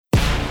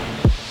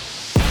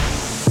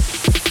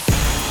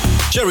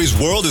Jerry's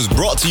World is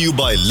brought to you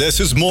by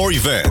Less is More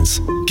Events.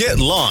 Get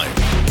Lime.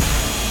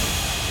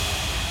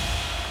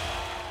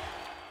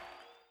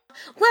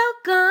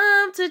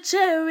 Welcome to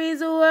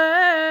Jerry's World.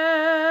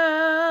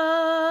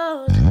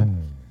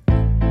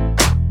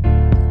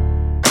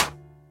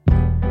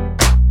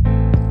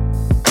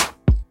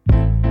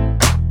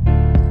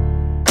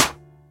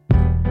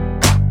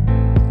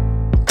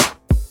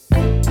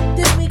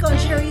 This week on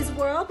Jerry's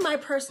World, my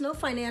personal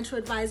financial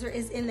advisor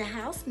is in the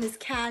house. Ms.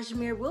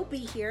 Kashmier will be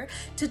here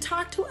to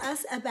talk to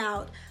us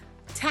about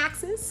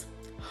taxes,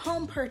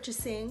 home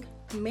purchasing,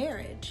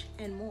 marriage,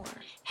 and more.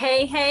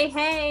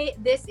 Hey,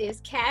 this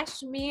is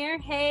Kashmier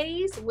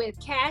Hayes with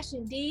Cash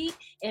and D,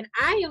 and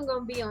I am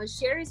going to be on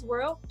Sherry's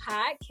World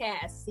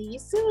Podcast. See you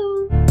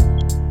soon.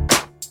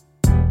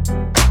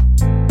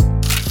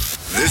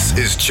 This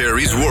is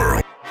Jerry's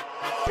World.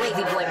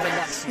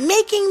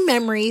 Making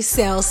Memories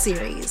Sale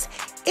Series.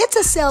 It's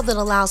a sale that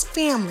allows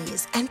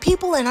families and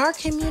people in our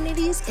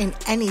communities in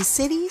any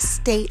city,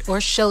 state, or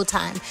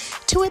showtime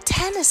to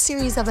attend a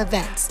series of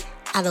events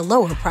at a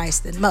lower price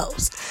than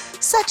most,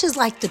 such as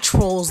like the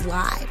Trolls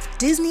Live,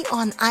 Disney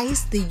on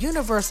Ice, the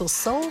Universal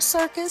Soul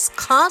Circus,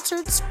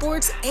 concerts,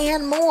 sports,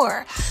 and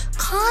more.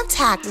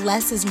 Contact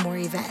Less is More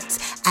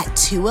Events at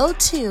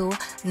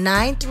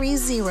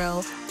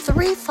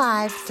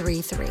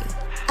 202-930-3533.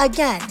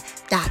 Again,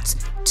 that's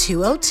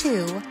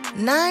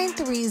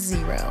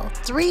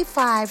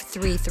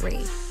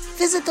 202-930-3533.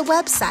 Visit the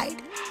website,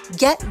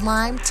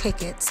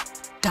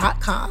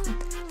 getlimetickets.com.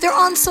 They're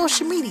on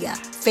social media,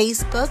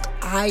 Facebook,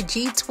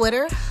 IG,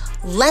 Twitter.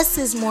 Less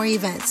is More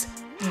Events.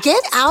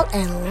 Get out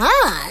and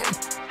lime.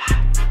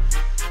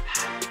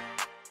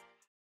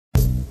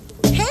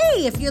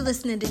 Hey, if you're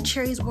listening to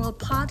Cherry's World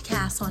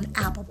Podcast on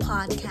Apple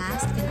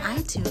Podcasts and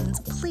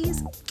iTunes,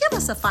 please give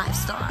us a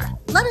 5-star.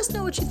 Let us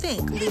know what you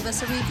think. Leave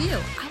us a review.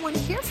 I want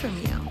to hear from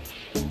you.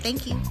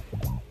 Thank you.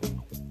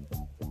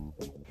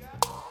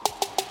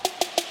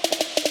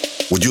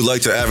 Would you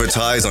like to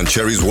advertise on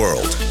Cherry's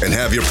World and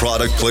have your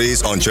product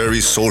placed on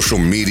Cherry's social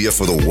media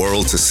for the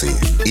world to see?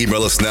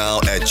 Email us now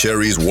at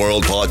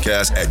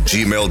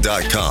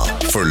cherrysworldpodcast@gmail.com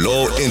for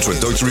low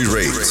introductory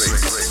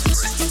rates.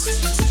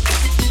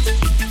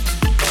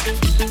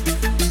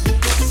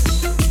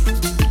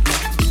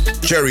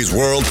 Cherry's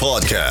World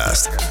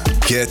Podcast.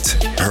 Get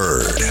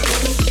heard.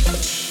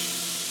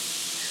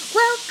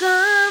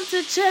 Welcome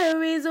to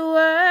Cherry's World.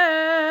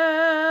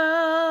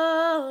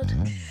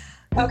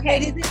 Okay,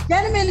 ladies and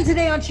gentlemen,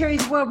 today on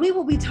Cherry's World, we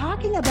will be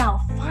talking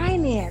about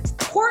finance.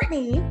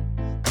 Courtney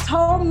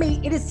told me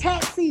it is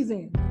tax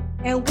season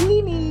and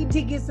we need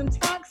to get some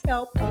tax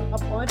help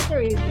up on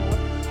Cherry's World.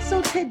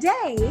 So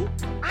today,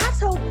 I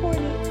told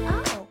Courtney,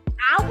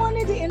 I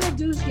wanted to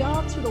introduce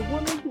y'all to the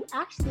woman who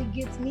actually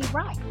gets me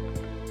right.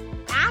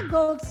 I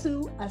go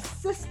to a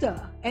sister,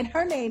 and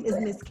her name is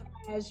Miss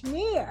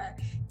Kashmier.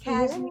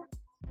 Kashmier,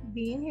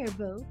 being here,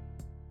 boo.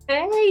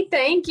 Hey,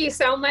 thank you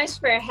so much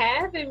for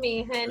having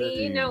me, honey.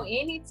 Hey. You know,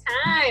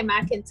 anytime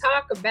I can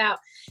talk about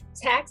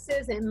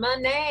taxes and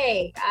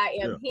money, I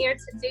am here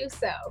to do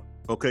so.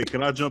 Okay,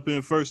 can I jump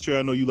in first, Chair?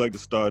 I know you like to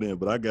start in,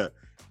 but I got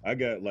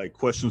like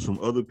questions from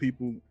other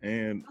people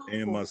and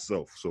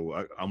myself, so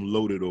I'm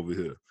loaded over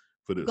here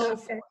for this. Go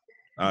for it.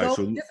 All right,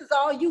 so This is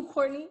all you,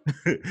 Courtney.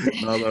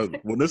 well,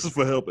 this is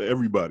for help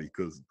everybody,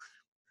 because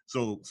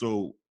so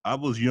I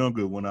was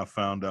younger when I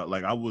found out.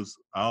 Like I always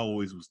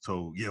was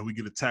told, yeah, we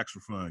get a tax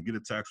refund.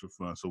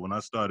 So when I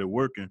started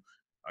working,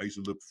 I used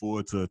to look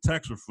forward to a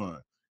tax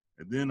refund,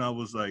 and then I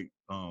was like,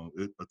 I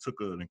took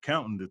an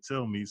accountant to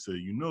tell me, say,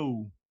 you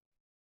know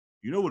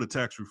what a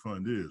tax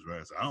refund is,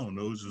 right? I said, I don't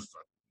know, it's just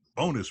a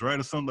bonus, right,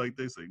 or something like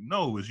that. They say,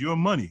 no, it's your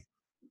money.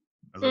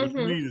 I said, what do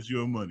you mean it's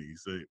your money? He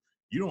said,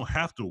 you don't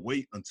have to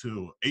wait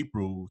until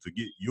April to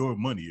get your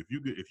money.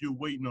 If you're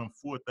waiting on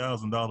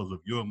 $4,000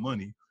 of your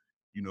money,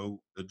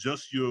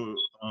 adjust your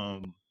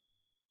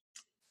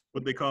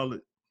what they call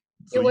it.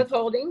 Your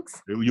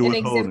withholdings and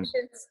withholding.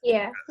 exemptions.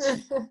 Yeah.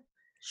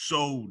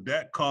 So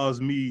that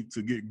caused me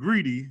to get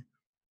greedy,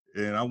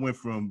 and I went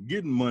from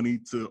getting money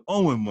to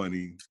owing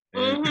money.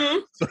 And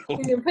so,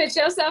 you put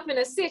yourself in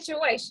a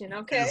situation,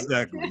 okay?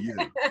 Exactly.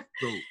 Yeah.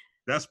 So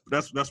that's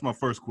my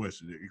first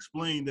question.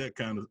 Explain that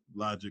kind of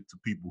logic to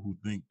people who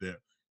think that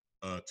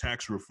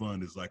tax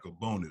refund is like a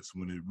bonus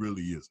when it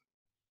really isn't.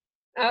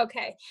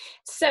 Okay.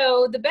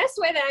 So the best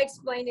way that I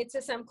explain it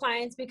to some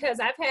clients, because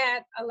I've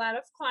had a lot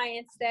of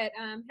clients that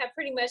have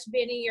pretty much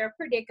been in your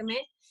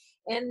predicament,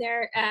 and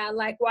they're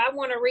like, well, I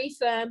want a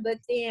refund, but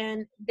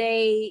then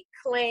they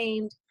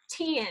claimed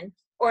 10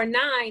 or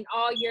 9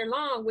 all year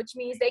long, which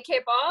means they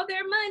kept all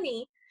their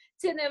money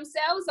to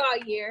themselves all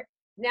year.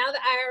 Now the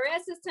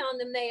IRS is telling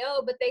them they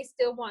owe, but they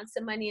still want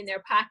some money in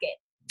their pocket.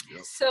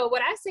 Yep. So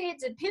what I say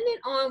is dependent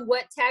on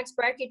what tax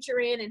bracket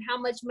you're in and how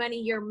much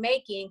money you're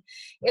making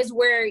is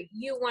where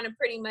you want to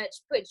pretty much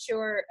put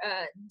your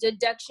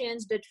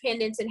deductions,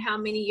 dependents, and how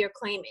many you're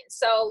claiming.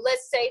 So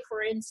let's say,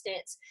 for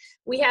instance,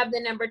 we have the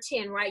number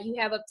 10, right? You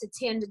have up to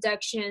 10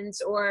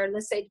 deductions, or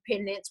let's say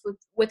dependents with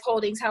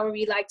withholdings, however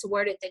you like to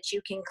word it, that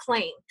you can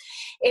claim.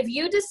 If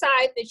you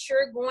decide that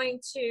you're going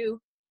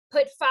to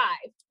put 5,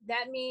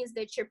 that means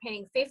that you're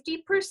paying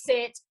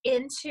 50%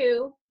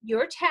 into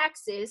your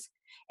taxes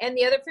and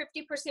the other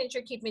 50%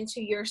 you're keeping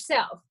to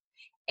yourself.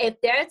 If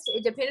that's,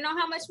 depending on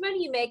how much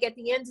money you make at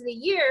the end of the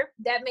year,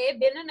 that may have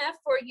been enough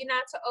for you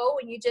not to owe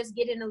and you just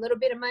get in a little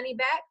bit of money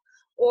back.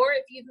 Or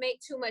if you've made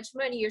too much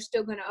money, you're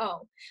still going to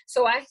owe.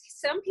 So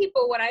some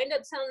people, what I end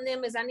up telling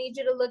them is I need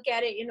you to look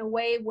at it in a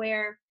way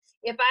where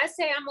if I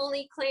say I'm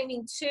only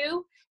claiming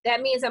 2,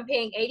 that means I'm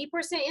paying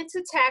 80%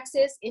 into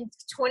taxes and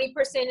 20%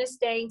 is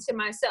staying to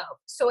myself.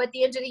 So at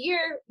the end of the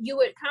year, you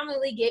would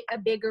commonly get a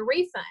bigger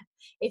refund.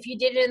 If you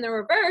did it in the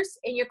reverse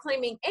and you're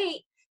claiming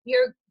 8,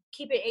 you're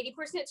keeping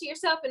 80% to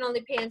yourself and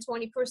only paying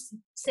 20%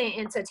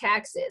 into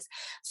taxes.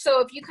 So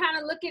if you kind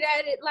of look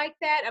at it like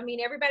that, I mean,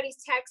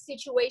 everybody's tax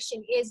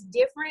situation is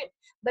different,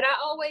 but I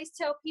always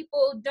tell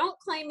people don't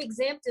claim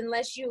exempt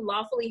unless you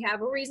lawfully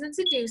have a reason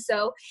to do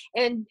so.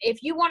 And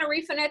if you want a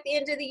refund at the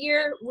end of the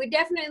year, we're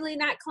definitely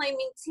not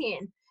claiming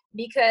 10,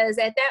 because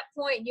at that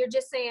point, you're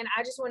just saying,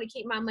 I just want to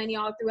keep my money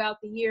all throughout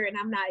the year and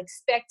I'm not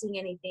expecting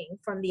anything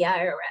from the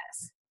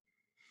IRS.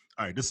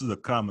 All right, this is a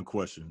common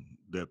question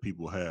that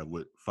people have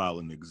with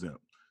filing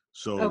exempt.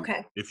 So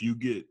Okay. if you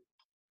get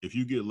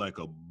like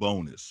a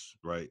bonus,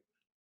 right?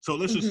 So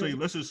let's just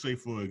say,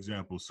 for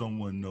example,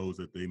 someone knows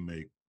that they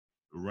make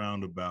a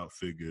roundabout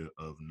figure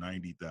of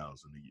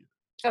 $90,000 a year.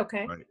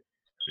 Okay. Right.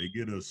 They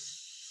get a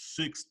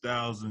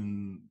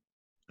 $6,000,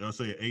 let's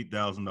say an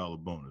 $8,000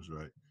 bonus,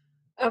 right?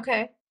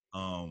 Okay.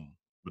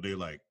 But they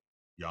like,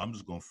 yeah, I'm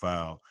just gonna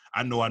file.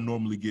 I know I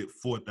normally get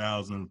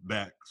 $4,000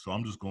 back, so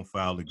I'm just gonna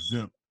file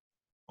exempt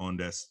on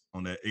that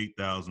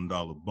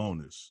 $8,000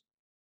 bonus.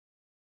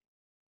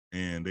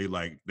 And they're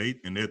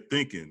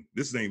thinking,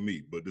 this ain't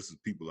me, but this is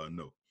people I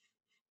know.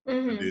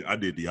 I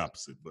did the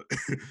opposite, but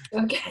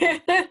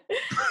okay.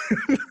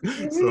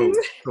 so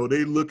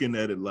they looking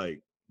at it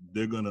like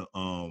they're gonna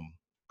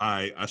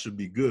I should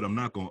be good. I'm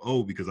not gonna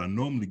owe because I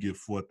normally get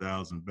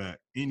 $4,000 back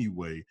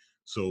anyway.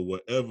 So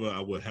whatever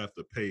I would have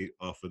to pay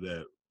off of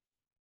that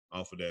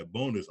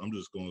bonus, I'm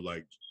just gonna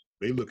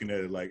they looking at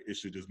it like it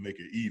should just make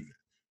it even.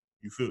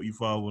 You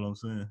follow what I'm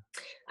saying?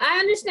 I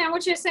understand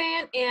what you're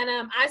saying, and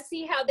I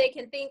see how they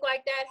can think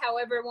like that.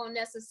 However, it won't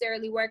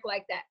necessarily work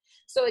like that.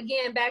 So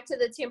again, back to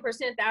the 10%,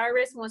 the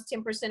IRS wants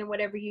 10% of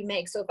whatever you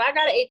make. So if I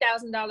got an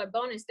 $8,000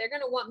 bonus, they're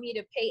going to want me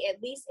to pay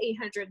at least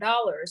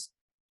 $800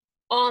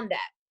 on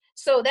that.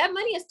 So that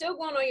money is still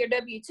going on your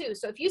W-2.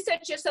 So if you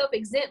set yourself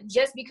exempt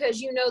just because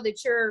you know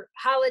that your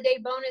holiday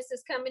bonus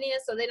is coming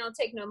in, so they don't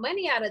take no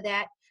money out of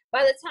that,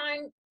 by the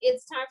time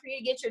it's time for you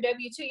to get your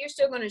W-2, you're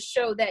still going to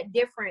show that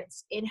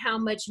difference in how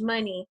much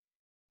money,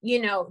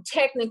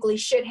 technically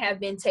should have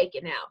been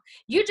taken out.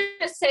 You're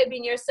just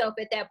saving yourself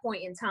at that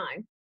point in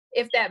time,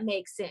 if that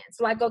makes sense.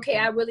 Like, okay,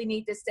 I really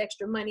need this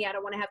extra money. I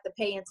don't want to have to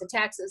pay into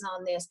taxes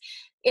on this.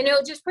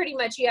 Just pretty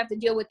much you have to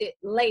deal with it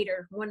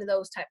later, one of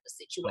those type of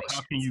situations. So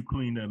how can you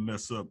clean that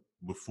mess up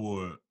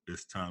before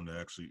it's time to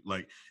actually,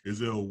 is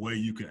there a way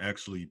you can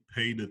actually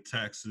pay the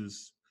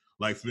taxes?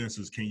 Like, for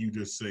instance, can you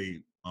just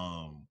say,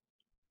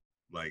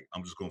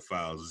 I'm just gonna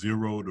file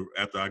 0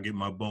 after I get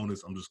my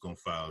bonus. I'm just gonna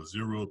file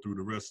 0 through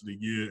the rest of the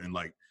year and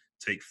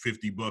take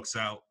 $50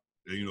 out,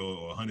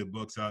 or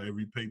 $100 out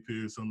every pay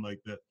period, something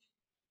like that.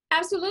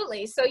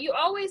 Absolutely. So you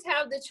always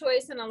have the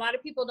choice, and a lot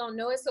of people don't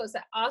know it. So it's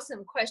an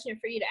awesome question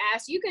for you to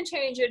ask. You can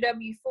change your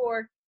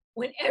W-4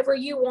 whenever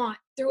you want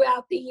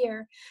throughout the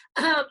year.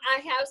 I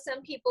have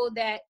some people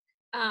that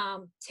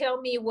tell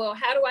me, well,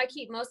 how do I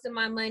keep most of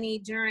my money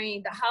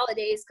during the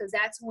holidays? Because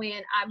that's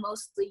when I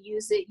mostly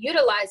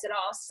utilize it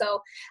all. So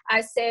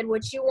I said,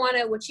 what you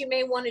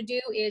may want to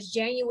do is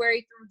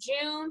January through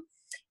June,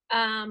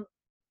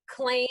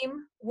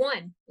 claim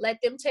 1. Let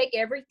them take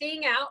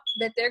everything out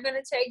that they're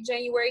going to take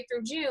January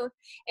through June,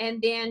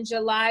 and then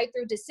July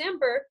through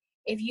December.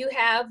 If you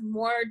have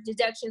more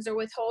deductions or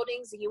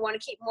withholdings and you want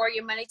to keep more of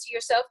your money to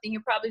yourself, then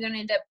you're probably going to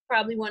end up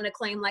want to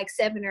claim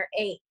 7 or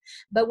 8.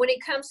 But when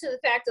it comes to the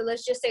fact that,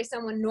 let's just say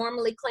someone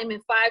normally claiming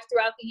 5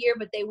 throughout the year,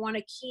 but they want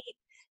to keep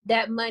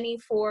that money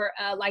for,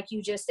 like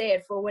you just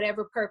said, for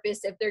whatever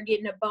purpose, if they're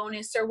getting a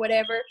bonus or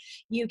whatever,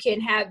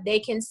 they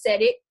can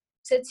set it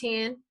to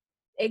 10,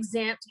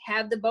 exempt,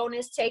 have the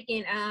bonus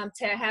taken,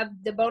 to have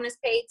the bonus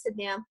paid to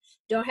them,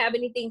 don't have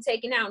anything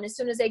taken out. And as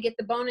soon as they get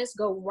the bonus,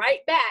 go right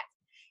back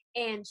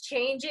and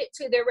change it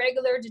to their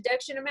regular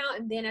deduction amount.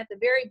 And then at the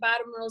very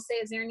bottom, it'll say,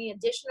 is there any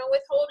additional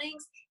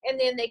withholdings? And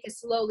then they can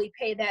slowly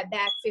pay that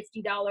back,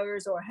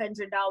 $50 or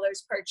 $100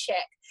 per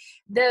check.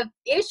 The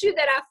issue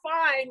that I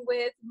find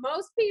with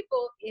most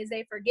people is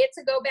they forget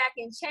to go back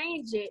and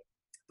change it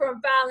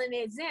from filing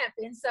exempt.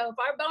 And so if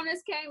our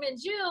bonus came in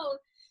June,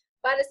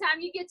 By the time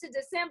you get to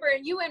December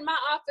and you in my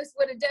office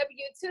with a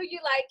W-2,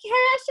 you're like,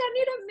 Cash, I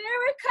need a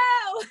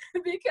miracle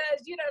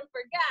because you done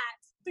forgot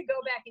to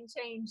go back and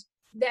change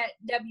that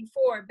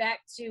W-4 back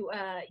to,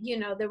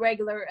 the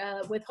regular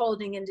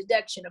withholding and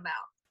deduction amount.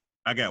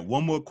 I got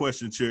one more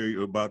question, Cherry,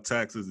 about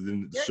taxes, and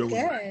then the You're show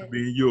good. is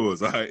being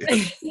yours. All right.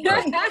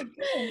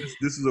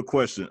 This is a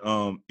question.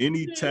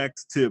 Any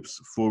tax tips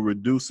for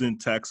reducing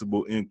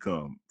taxable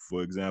income?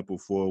 For example,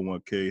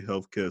 401k,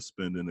 healthcare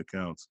spending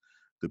accounts,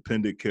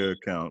 dependent care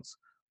accounts.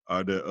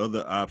 Are there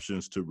other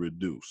options to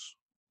reduce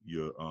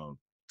your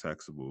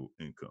taxable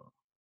income?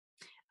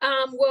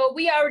 Well,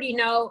 we already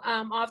know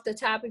off the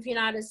top, if you're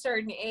not a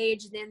certain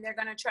age, then they're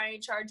going to try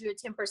and charge you a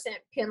 10%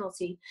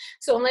 penalty.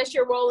 So unless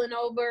you're rolling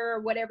over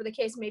or whatever the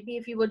case may be,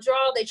 if you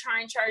withdraw, they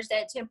try and charge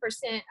that 10%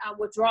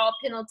 withdrawal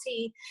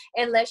penalty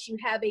unless you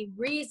have a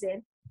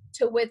reason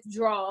to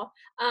withdraw.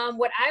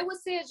 What I would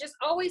say is just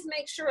always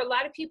make sure. A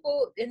lot of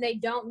people, and they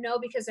don't know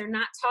because they're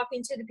not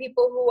talking to the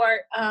people who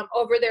are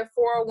over their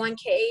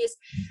 401ks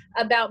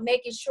about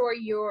making sure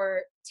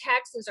your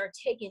taxes are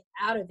taken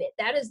out of it.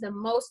 That is the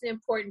most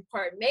important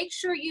part. Make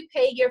sure you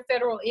pay your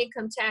federal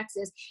income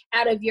taxes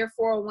out of your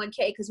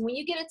 401k, because when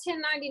you get a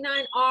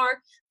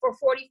 1099-R for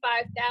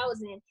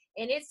 $45,000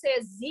 and it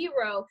says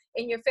 0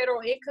 in your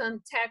federal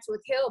income tax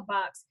withheld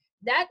box,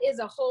 that is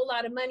a whole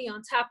lot of money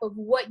on top of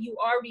what you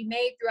already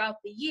made throughout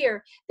the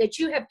year that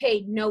you have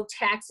paid no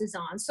taxes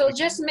on. So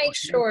just make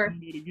sure.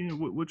 Again,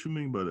 what you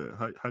mean by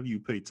that? How do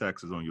you pay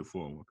taxes on your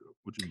 401k?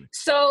 What you mean?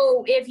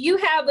 So if you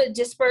have a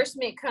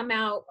disbursement come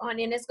out on,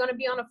 and it's going to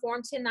be on a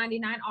Form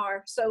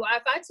 1099-R. So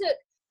if I took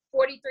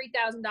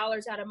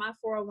 $43,000 out of my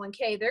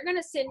 401k, they're going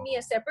to send me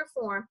a separate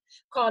form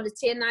called a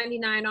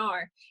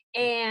 1099-R.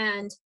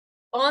 And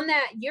on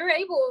that, you're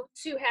able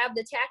to have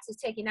the taxes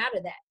taken out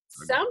of that.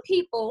 Some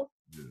people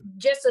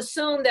just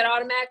assume that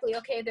automatically,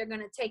 okay, they're going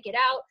to take it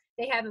out.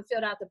 They haven't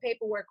filled out the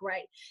paperwork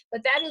right.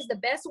 But that is the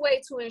best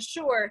way to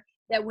ensure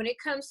that when it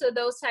comes to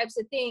those types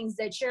of things,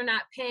 that you're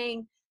not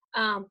paying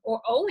or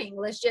owing,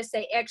 let's just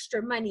say,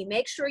 extra money.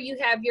 Make sure you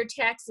have your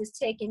taxes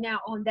taken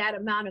out on that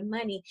amount of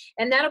money,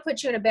 and that'll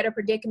put you in a better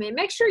predicament.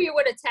 Make sure you're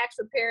with a tax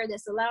preparer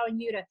that's allowing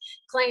you to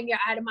claim your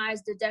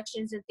itemized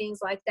deductions and things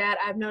like that.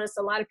 I've noticed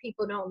a lot of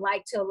people don't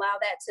like to allow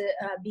that to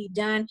be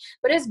done,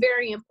 but it's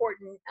very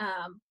important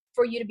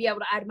for you to be able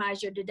to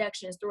itemize your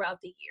deductions throughout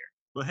the year.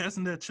 But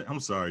hasn't that I'm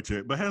sorry,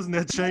 Chad, but hasn't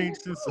that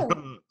changed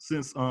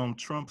since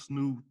Trump's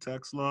new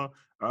tax law?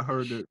 I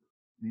heard that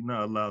you're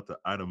not allowed to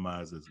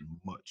itemize as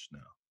much now.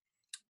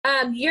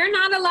 You're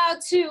not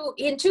allowed to.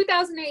 In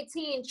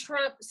 2018,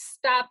 Trump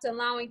stopped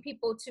allowing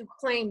people to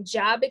claim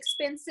job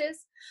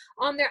expenses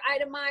on their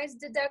itemized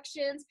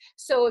deductions.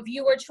 So if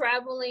you were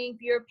traveling,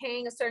 if you're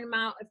paying a certain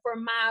amount for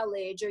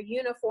mileage or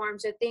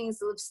uniforms or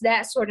things of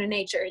that sort of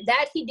nature,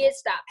 that he did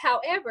stop.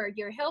 However,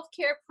 your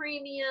healthcare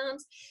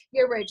premiums,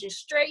 your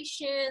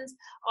registrations,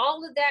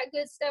 all of that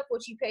good stuff,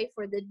 what you pay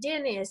for the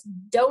dentist,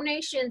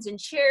 donations and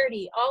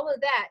charity, all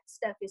of that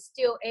stuff is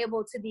still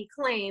able to be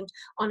claimed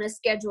on a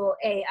Schedule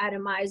A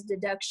itemized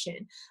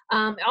deduction.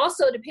 It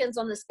also depends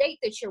on the state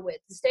that you're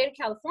with. The state of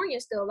California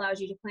still allows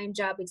you to claim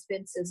job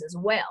expenses as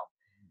well.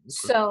 Okay.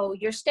 So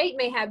your state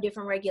may have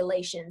different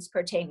regulations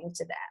pertaining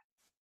to that.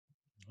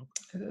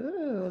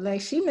 Ooh, like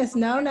she missed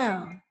no.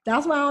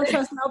 That's why I don't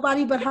trust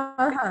nobody but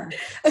her.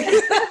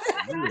 Man,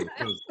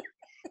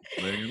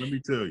 let me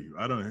tell you,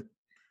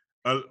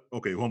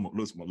 okay, hold on.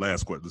 This is my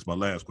last question.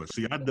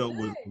 See, I dealt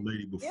with a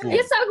lady before. We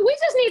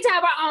just need to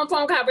have our own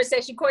phone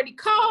conversation, Courtney.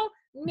 Call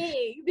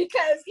me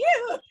because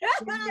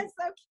it's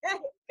okay.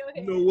 Go ahead.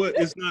 You know what?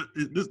 It's not.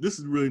 This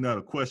is really not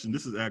a question.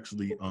 This is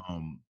actually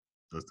a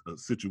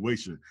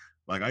situation.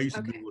 Like I used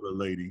to deal with a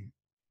lady,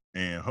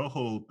 and her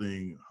whole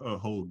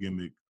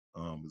gimmick,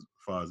 as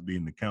far as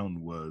being an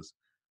accountant, was,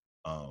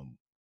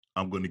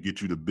 I'm going to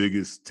get you the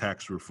biggest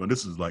tax refund.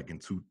 This is like in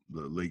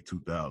the late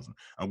 2000s.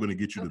 I'm going to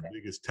get you the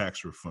biggest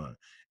tax refund,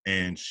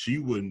 and she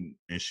would.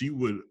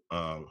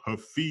 Her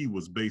fee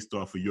was based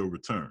off of your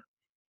return.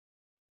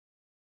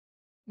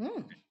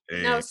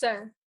 No,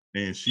 sir.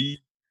 And she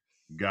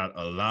got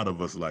a lot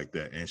of us like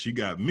that, and she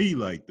got me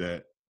like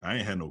that. I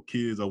ain't had no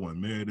kids. I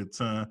wasn't married at the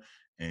time.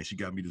 And she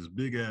got me this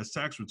big ass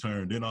tax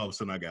return. Then all of a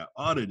sudden I got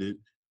audited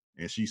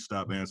and she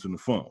stopped answering the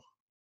phone.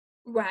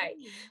 Right.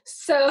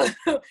 So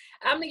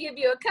I'm going to give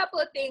you a couple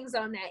of things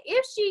on that.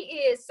 If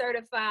she is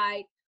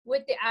certified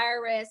with the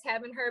IRS,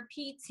 having her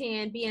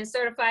P10, being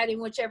certified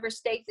in whichever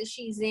state that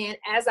she's in,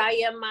 as I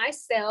am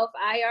myself,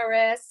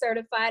 IRS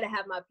certified, I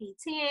have my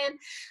P10.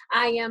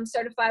 I am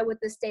certified with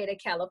the state of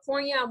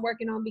California. I'm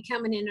working on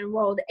becoming an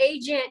enrolled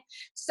agent.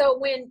 So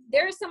when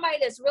there's somebody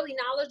that's really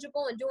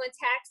knowledgeable and doing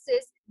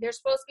taxes, they're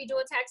supposed to be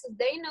doing taxes,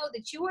 they know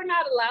that you are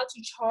not allowed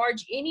to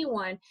charge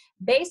anyone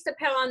based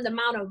upon the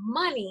amount of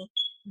money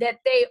that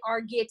they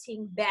are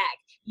getting back.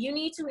 You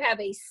need to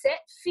have a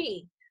set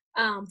fee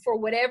for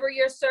whatever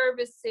your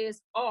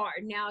services are.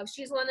 Now, if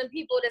she's one of the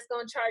people that's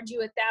going to charge you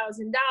 $1,000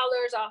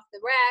 off the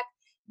rack,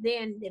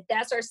 then if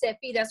that's her set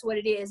fee, that's what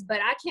it is.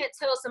 But I can't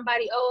tell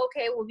somebody, oh,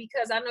 okay, well,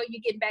 because I know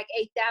you're getting back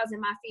 $8,000,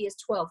 my fee is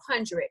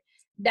 $1,200.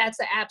 That's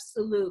an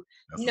absolute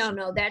That's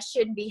no, that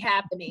shouldn't be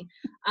happening.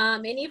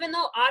 And even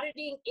though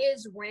auditing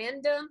is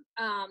random,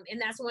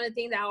 and that's one of the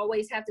things I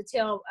always have to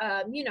tell,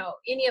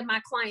 any of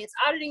my clients,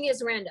 auditing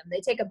is random.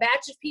 They take a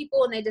batch of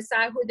people and they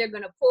decide who they're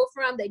going to pull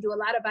from. They do a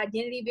lot of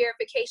identity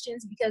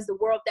verifications because the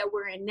world that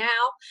we're in now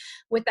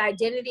with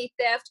identity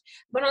theft.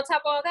 But on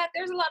top of all that,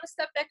 there's a lot of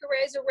stuff that could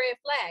raise a red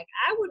flag.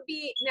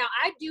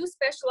 I do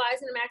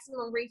specialize in a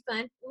maximum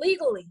refund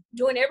legally,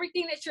 doing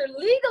everything that you're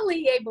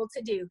legally able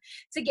to do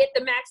to get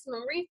the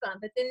maximum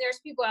refund. But then there's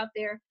people out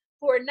there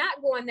who are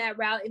not going that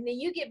route, and then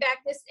you get back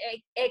this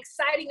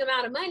exciting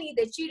amount of money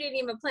that you didn't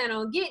even plan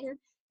on getting,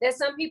 that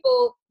some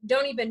people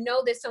don't even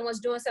know that someone's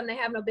doing something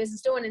they have no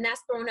business doing, and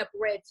that's throwing up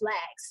red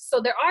flags.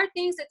 So there are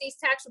things that these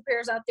tax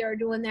preparers out there are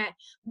doing that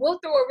will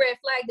throw a red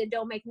flag that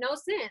don't make no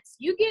sense.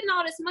 You getting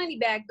all this money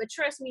back, but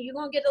trust me, you're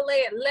going to get a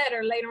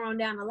letter later on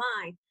down the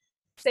line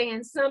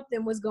saying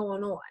something was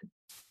going on.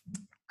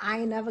 I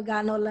ain't never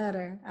got no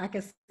letter. I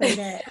can say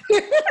that.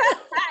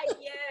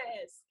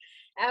 Yes,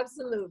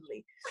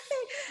 absolutely.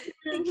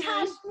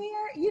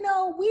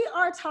 Kashmir, we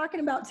are talking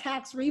about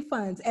tax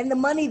refunds and the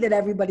money that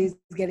everybody's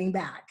getting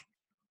back.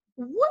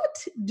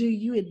 What do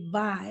you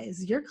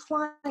advise your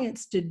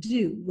clients to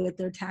do with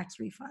their tax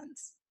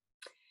refunds?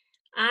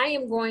 I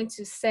am going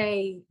to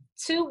say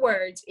 2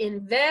 words: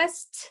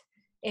 invest.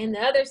 And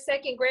the other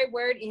second great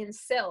word, in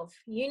self.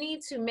 You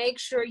need to make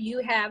sure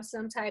you have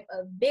some type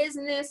of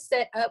business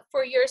set up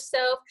for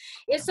yourself.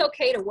 It's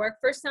okay to work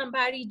for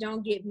somebody,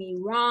 don't get me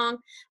wrong.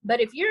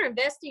 But if you're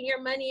investing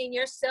your money in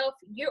yourself,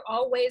 you're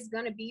always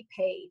going to be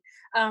paid.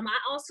 I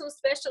also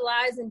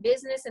specialize in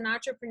business and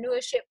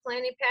entrepreneurship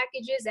planning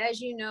packages, as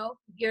you know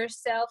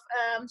yourself,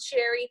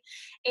 Sherry.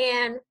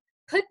 And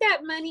put that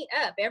money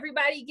up.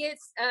 Everybody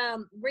gets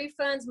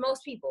refunds.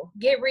 Most people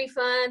get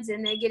refunds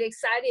and they get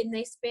excited and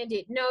they spend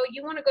it. No,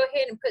 you want to go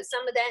ahead and put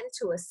some of that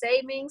into a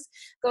savings.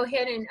 Go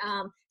ahead and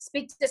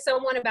speak to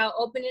someone about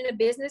opening a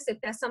business if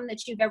that's something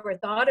that you've ever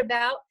thought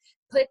about.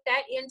 Put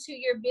that into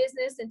your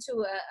business,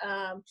 into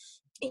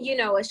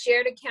a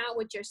shared account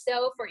with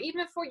yourself, or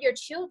even for your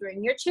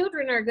children. Your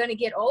children are going to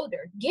get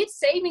older. Get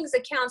savings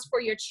accounts for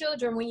your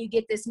children when you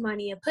get this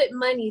money and put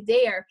money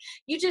there.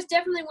 You just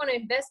definitely want to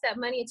invest that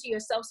money into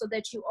yourself so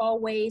that you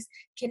always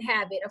can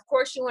have it. Of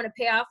course, you want to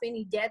pay off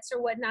any debts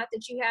or whatnot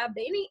that you have,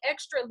 but any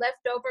extra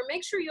left over,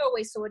 make sure you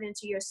always sow it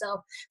into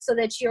yourself so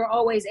that you're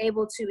always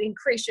able to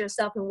increase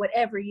yourself in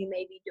whatever you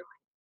may be doing.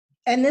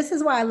 And this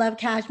is why I love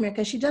Kashmir,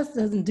 because she just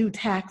doesn't do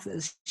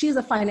taxes. She's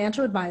a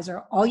financial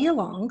advisor all year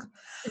long.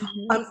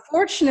 Mm-hmm.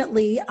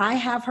 Unfortunately, I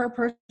have her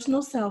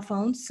personal cell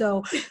phone,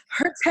 so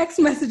her text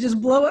messages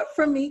blow up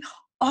from me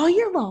all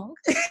year long.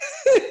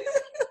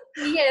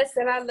 Yes,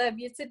 and I love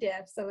you to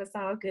death, so it's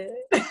all good.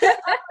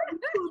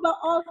 About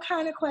all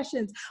kind of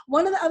questions.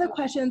 One of the other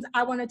questions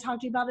I want to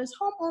talk to you about is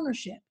home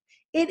ownership.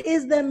 It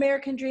is the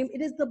American dream.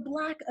 It is the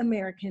Black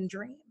American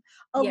dream.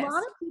 A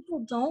lot of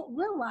people don't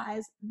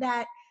realize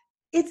that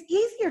it's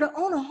easier to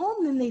own a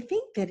home than they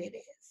think that it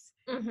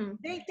is. Mm-hmm.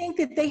 They think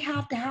that they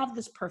have to have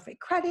this perfect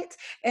credit,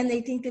 and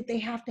they think that they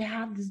have to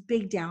have this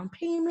big down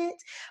payment.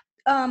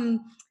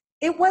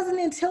 It wasn't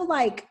until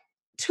like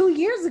 2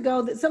 years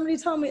ago that somebody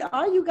told me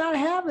all you got to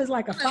have is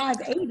like a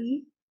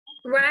 580.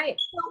 Right.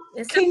 So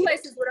in some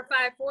places with a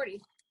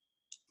 540.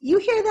 You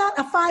hear that?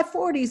 A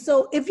 540.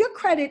 So if your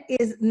credit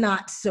is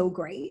not so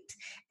great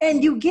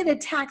and you get a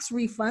tax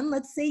refund,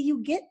 let's say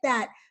you get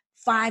that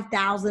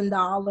 $5,000,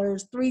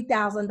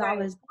 $3,000,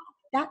 right,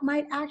 that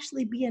might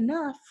actually be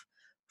enough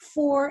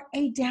for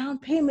a down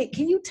payment.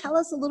 Can you tell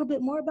us a little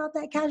bit more about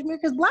that, Kashmir?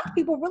 Because Black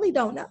people really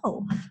don't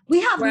know.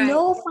 We have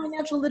no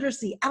financial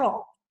literacy at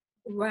all.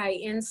 Right.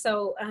 And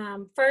so,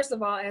 first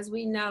of all, as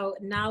we know,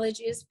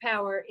 knowledge is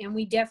power, and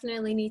we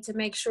definitely need to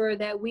make sure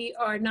that we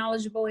are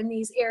knowledgeable in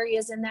these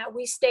areas and that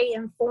we stay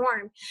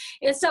informed.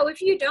 And so if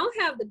you don't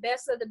have the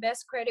best of the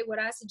best credit, what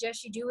I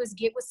suggest you do is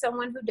get with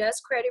someone who does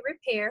credit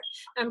repair.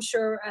 I'm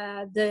sure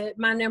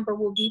my number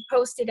will be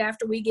posted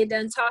after we get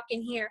done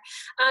talking here.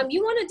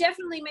 You want to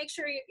definitely make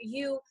sure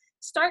you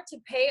start to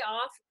pay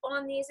off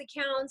on these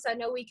accounts. I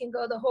know we can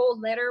go the whole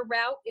letter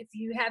route. If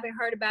you haven't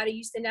heard about it,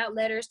 you send out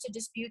letters to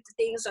dispute the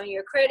things on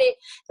your credit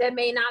that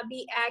may not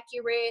be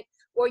accurate,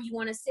 or you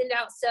want to send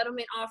out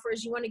settlement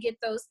offers. You want to get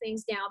those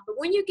things down. But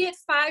when you get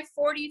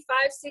 540,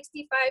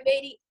 560,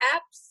 580,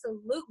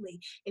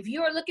 absolutely. If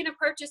you are looking to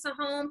purchase a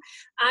home,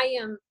 I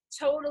am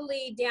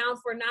totally down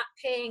for not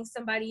paying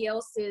somebody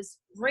else's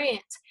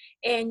rent.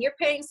 And you're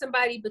paying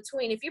somebody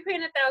if you're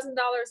paying $1,000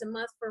 a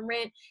month for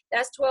rent,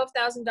 that's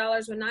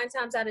 $12,000. When 9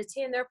 times out of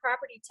 10, their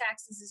property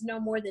taxes is no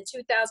more than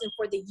 $2,000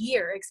 for the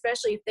year,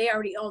 especially if they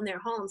already own their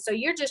home. So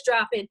you're just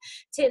dropping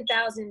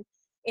 $10,000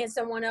 in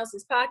someone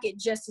else's pocket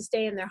just to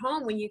stay in their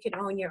home when you can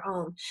own your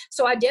own.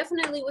 So I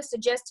definitely would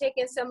suggest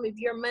taking some of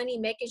your money,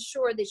 making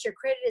sure that your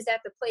credit is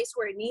at the place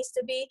where it needs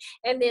to be,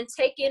 and then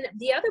taking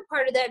the other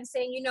part of that and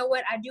saying, you know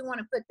what, I do want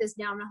to put this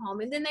down at home.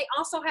 And then they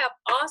also have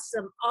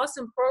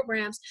awesome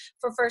programs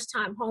for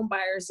first-time home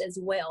buyers as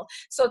well.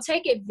 So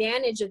take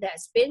advantage of that.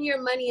 Spend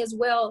your money as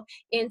well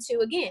into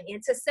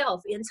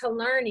self, into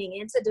learning,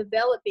 into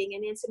developing,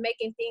 and into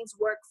making things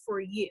work for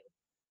you.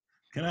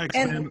 Can I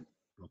expand?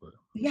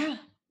 Yeah.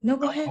 No,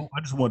 go ahead.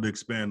 I just wanted to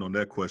expand on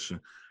that question.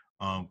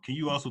 Can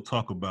you also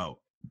talk about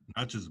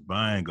not just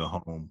buying a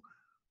home,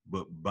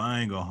 but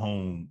buying a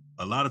home?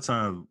 A lot of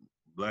times,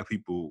 Black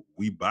people,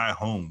 we buy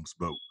homes,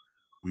 but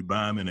we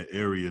buy them in an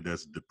area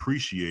that's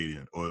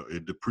depreciating, or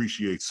it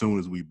depreciates soon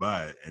as we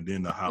buy it, and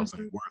then the house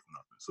ain't worth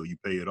nothing. So you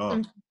pay it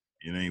off,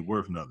 it ain't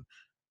worth nothing.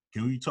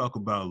 Can we talk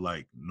about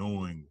like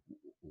knowing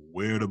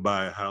where to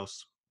buy a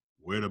house,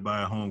 where to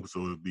buy a home,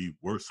 so it'll be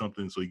worth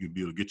something, so you can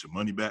be able to get your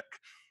money back?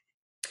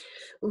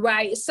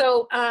 Right.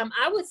 So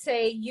I would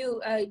say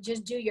you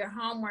just do your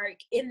homework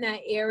in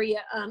that area.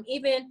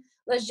 Even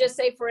let's just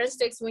say, for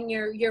instance, when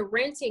you're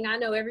renting, I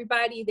know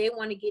everybody,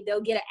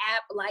 they'll get an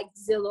app like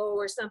Zillow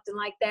or something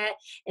like that,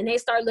 and they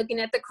start looking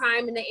at the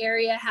crime in the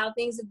area, how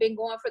things have been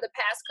going for the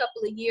past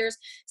couple of years.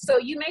 So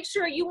you make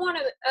sure you want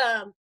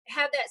to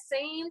have that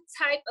same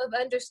type of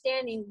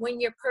understanding when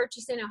you're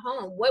purchasing a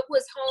home. What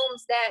was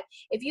homes that,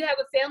 if you have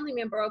a family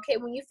member, okay,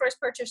 when you first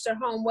purchased a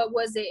home, what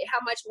was it?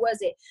 How much was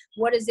it?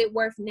 What is it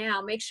worth now?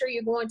 Make sure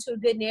you're going to a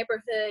good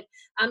neighborhood,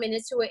 and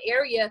into an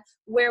area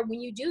where when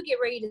you do get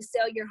ready to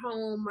sell your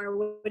home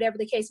or whatever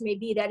the case may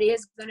be, that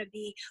is going to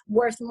be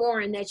worth more,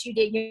 and that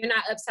you're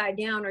not upside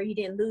down or you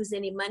didn't lose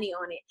any money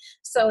on it.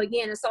 So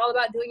again, it's all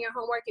about doing your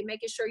homework and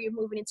making sure you're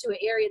moving into an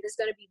area that's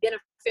going to be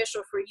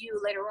beneficial for you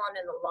later on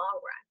in the long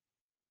run.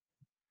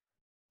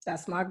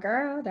 That's my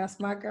girl. That's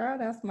my girl.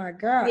 That's my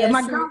girl. Yes, and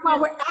my girl, while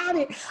we're at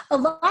it, a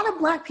lot of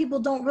Black people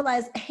don't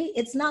realize, hey,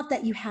 it's not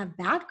that you have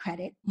bad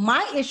credit.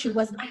 My issue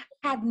was I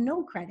had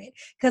no credit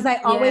because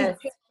I always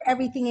paid for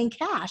everything in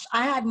cash.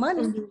 I had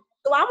money,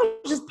 so I was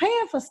just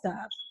paying for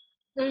stuff.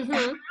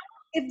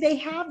 If they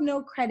have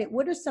no credit,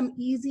 what are some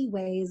easy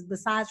ways,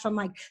 besides from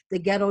like the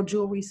ghetto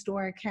jewelry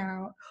store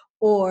account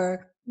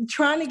or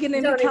trying to get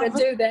an account? Don't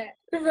even do that.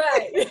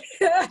 Right.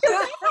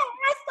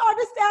 I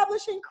started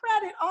establishing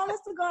credit.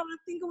 Honest to God, I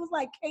think it was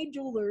like K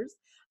Jewelers.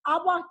 I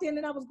walked in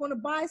and I was going to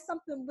buy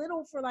something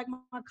little for like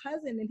my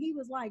cousin, and he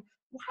was like,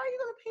 "Why are you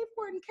going to pay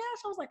for it in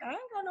cash?" I was like, "I ain't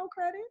got no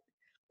credit."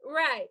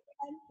 Right.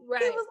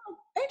 He was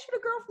like, "Ain't you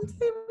the girl from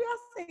TV?" I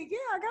said, "Yeah,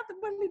 I got the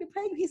money to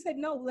pay you." He said,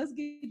 "No, let's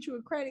get you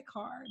a credit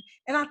card."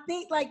 And I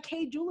think like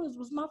K Jewelers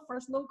was my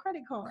first little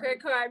credit card.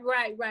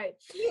 Right.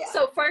 Yeah.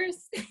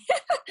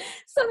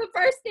 So the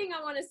first thing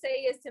I want to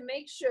say is to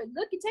make sure,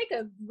 take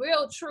a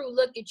real true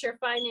look at your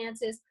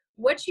finances,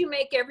 what you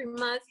make every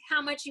month,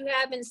 how much you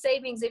have in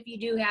savings if you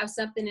do have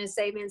something in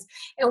savings,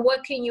 and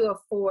what can you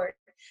afford.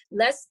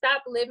 Let's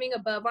stop living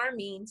above our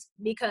means,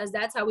 because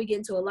that's how we get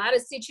into a lot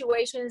of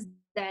situations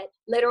that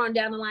later on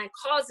down the line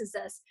causes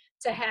us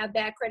to have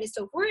bad credit.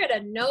 So if we're at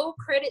a no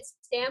credit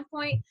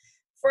standpoint,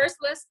 first,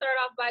 let's start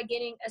off by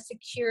getting a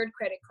secured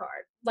credit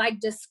card, like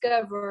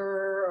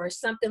Discover or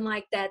something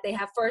like that. They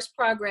have First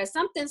Progress,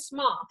 something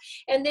small.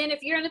 And then if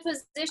you're in a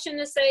position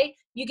to say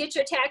you get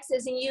your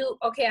taxes and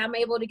I'm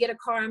able to get a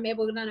car, I'm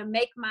able to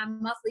make my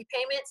monthly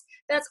payments,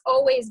 that's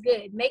always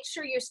good. Make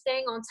sure you're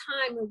staying on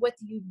time with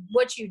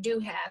what you do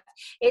have.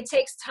 It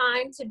takes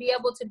time to be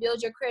able to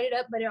build your credit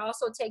up, but it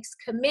also takes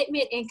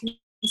commitment and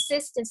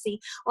consistency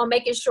on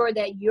making sure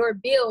that your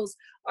bills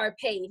are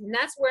paid. And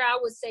that's where I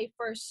would say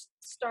first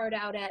start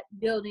out at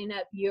building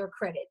up your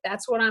credit.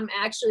 That's what I'm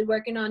actually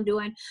working on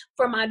doing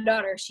for my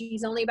daughter.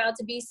 She's only about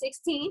to be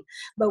 16,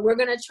 but we're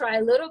going to try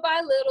little by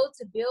little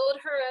to build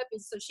her up,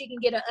 and so she can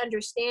get an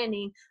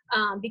understanding,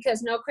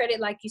 because no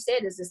credit, like you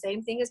said, is the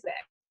same thing as bad.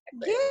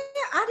 Yeah,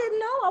 I didn't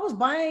know. I was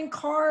buying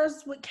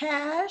cars with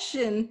cash,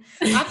 and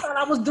I thought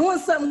I was doing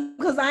something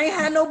because I ain't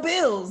had no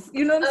bills.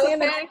 You know what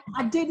I'm saying?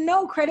 I didn't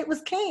know credit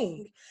was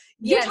king.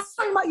 You're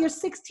talking about your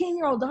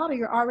 16-year-old daughter.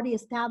 You're already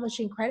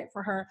establishing credit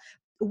for her.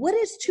 What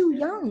is too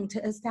young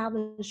to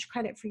establish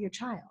credit for your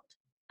child?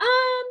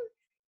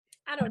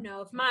 I don't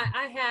know.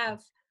 I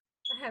have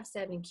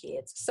 7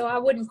 kids, so I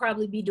wouldn't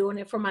probably be doing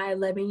it for my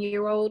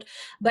 11-year-old.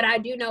 But I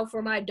do know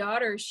for my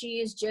daughter, she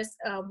is just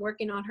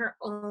working on her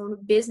own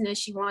business.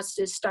 She wants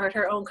to start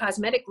her own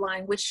cosmetic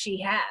line, which she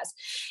has.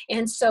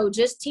 And so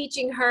just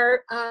teaching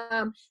her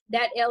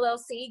that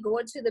LLC,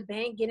 going to the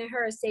bank, getting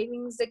her a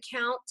savings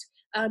account,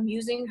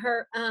 using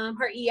her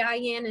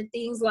EIN and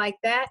things like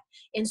that,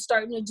 and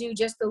starting to do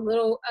just a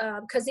little,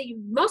 because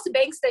most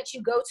banks that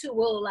you go to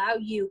will allow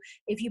you,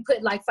 if you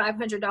put like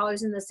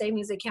 $500 in the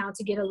savings account,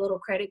 to get a little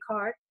credit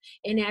card.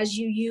 And as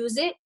you use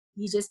it,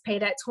 you just pay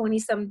that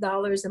 $20-some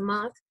a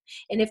month.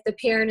 And if the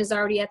parent is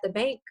already at the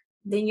bank,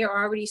 then you're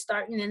already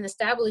starting and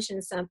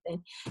establishing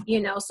something,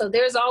 so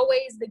there's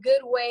always the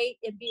good way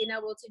in being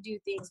able to do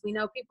things. We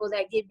know people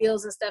that get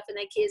bills and stuff in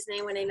their kids'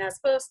 name when they're not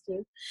supposed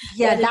to.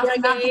 Yeah, at a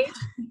young age.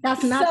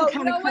 that's not So the you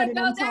kind of don't want to credit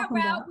go I'm that talking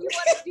route. about. We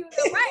want to do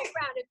the right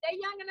route. If they're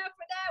young enough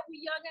for that,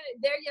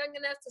 they're young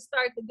enough to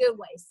start the good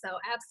way. So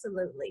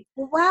absolutely.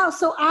 Wow.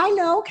 So I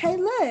know, okay,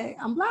 look,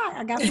 I'm Black.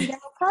 I got some gal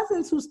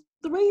cousins whose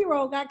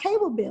 3-year-old got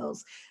cable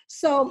bills.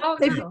 So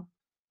if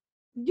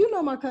you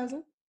know my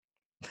cousin.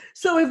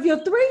 So if your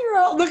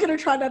 3-year-old, look at her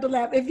try not to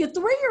laugh. If your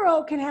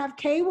 3-year-old can have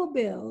cable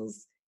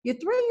bills, your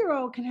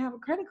 3-year-old can have a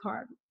credit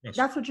card.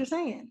 That's what you're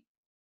saying.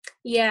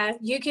 Yeah,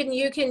 you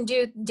can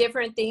do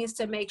different things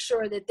to make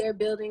sure that they're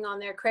building on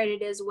their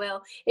credit as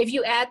well. If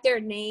you add their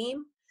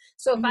name,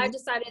 so if I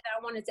decided that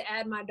I wanted to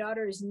add my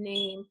daughter's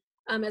name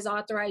as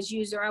authorized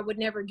user, I would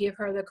never give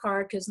her the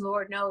card because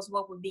Lord knows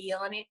what would be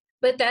on it.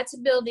 But that's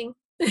building.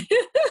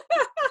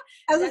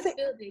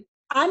 Building.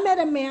 I met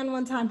a man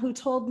one time who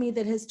told me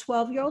that his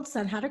 12-year-old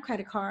son had a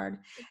credit card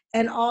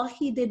and all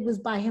he did was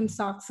buy him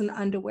socks and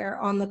underwear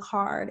on the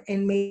card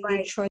and made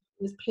sure it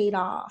was paid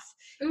off,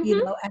 at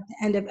the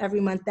end of every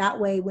month. That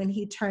way, when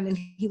he turned, and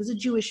he was a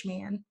Jewish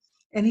man,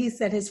 and he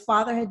said his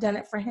father had done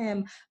it for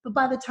him, but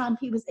by the time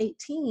he was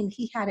 18,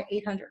 he had an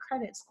 800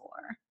 credit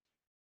score.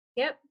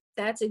 Yep.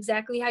 That's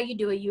exactly how you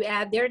do it. You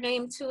add their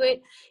name to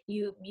it.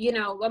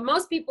 What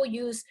most people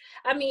use,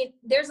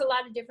 there's a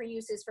lot of different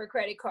uses for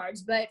credit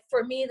cards, but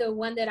for me, the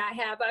one that I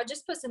have, I'll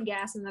just put some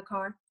gas in the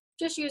car.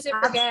 Just use it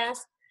for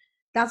gas.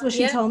 That's what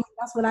she told me.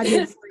 That's what I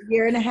did for a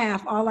year and a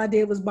half. All I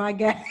did was buy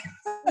gas.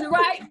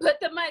 Right. Put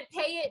the money,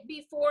 pay it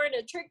before. And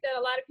a trick that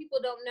a lot of people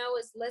don't know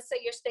is, let's say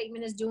your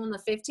statement is due on the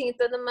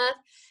 15th of the month.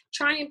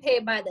 Try and pay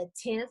it by the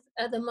 10th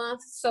of the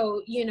month.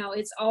 So,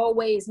 it's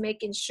always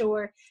making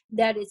sure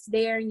that it's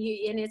there and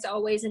it's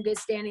always in good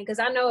standing. Because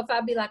I know if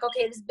I'd be like,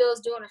 okay, this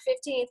bill's due on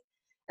the 15th,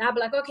 and I'll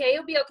be like, okay,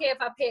 it'll be okay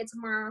if I pay it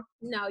tomorrow.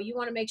 No, you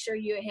want to make sure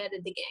you're ahead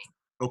of the game.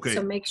 Okay.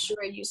 So make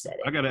sure you set it.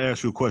 I got to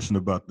ask you a question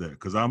about that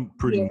because I'm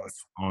pretty much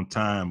on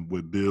time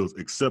with bills,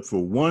 except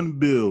for one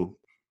bill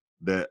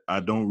that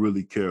I don't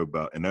really care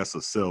about, and that's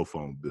a cell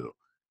phone bill.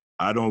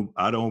 I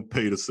don't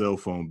pay the cell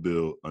phone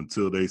bill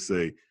until they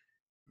say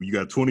you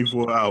got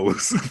 24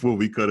 hours before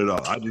we cut it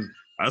off.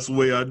 That's the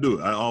way I do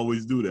it. I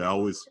always do that. I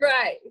always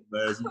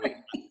last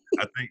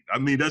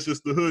minute. That's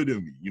just the hood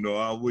in me. I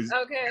always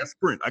I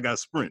got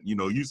Sprint.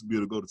 Used to be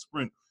able to go to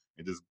Sprint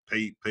and just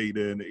pay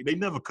there, and they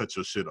never cut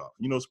your shit off.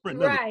 Sprint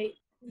never. Right.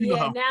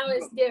 Now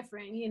it's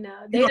different.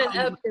 They done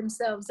up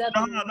themselves up.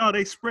 No,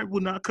 they Sprint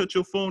will not cut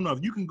your phone off.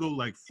 You can go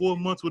like 4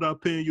 months without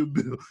paying your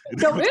bill.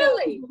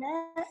 Really?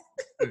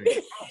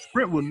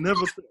 Sprint will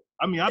never.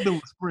 I've been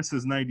with Sprint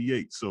since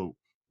 '98,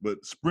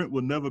 but Sprint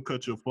will never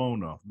cut your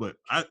phone off. But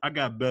I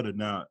got better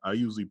now. I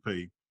usually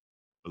pay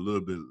a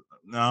little bit.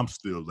 Now I'm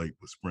still late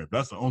with Sprint.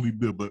 That's the only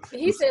bill. But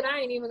he said I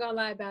ain't even gonna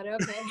lie about it.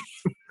 Okay.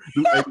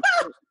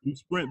 do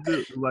Sprint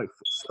bills, like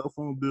cell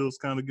phone bills,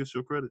 kind of get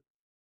your credit?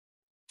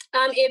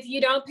 If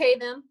you don't pay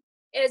them,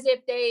 as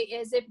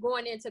if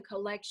going into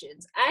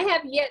collections. I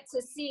have yet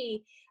to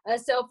see a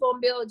cell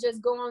phone bill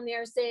just go on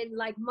there saying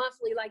like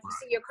monthly, like you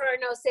see your car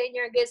note saying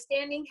you're in good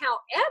standing.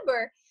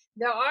 However,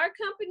 there are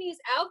companies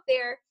out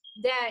there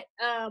that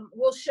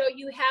will show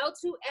you how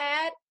to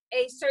add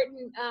a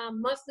certain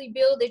monthly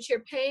bill that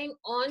you're paying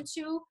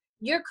onto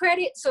your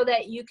credit so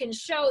that you can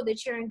show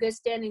that you're in good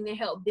standing to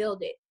help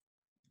build it.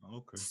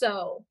 Okay.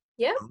 So,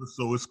 yeah.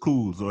 So it's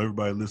cool. So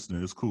everybody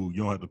listening, it's cool.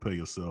 You don't have to pay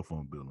your cell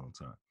phone bill on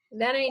time.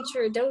 That ain't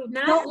true. Do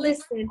not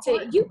listen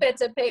to you.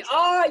 Better pay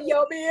all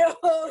your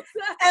bills.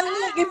 And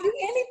look, if you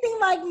anything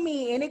like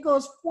me and it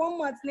goes 4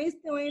 months and they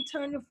still ain't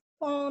turned the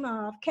phone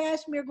off,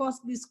 Kashmier going to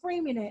be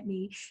screaming at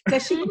me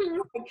because she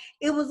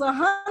it was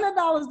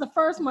 $100 the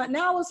first month.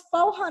 Now it's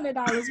 $400.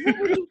 What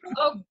would you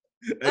do?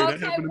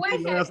 Okay, what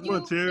have you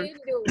been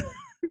doing?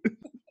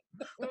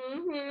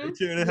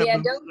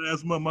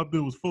 Last month my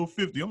bill was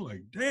 $450. I'm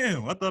like,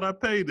 damn, I thought I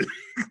paid it.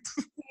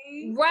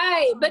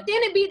 Right, but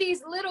then it be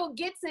these little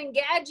gets and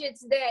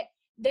gadgets that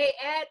they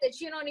add that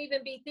you don't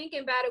even be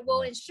thinking about it.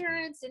 Well,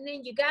 insurance, and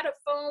then you got a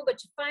phone,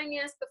 but you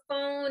finance the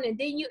phone, and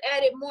then you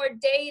added more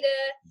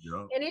data,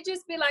 and it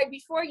just be like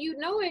before you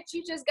know it,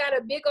 you just got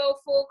a big old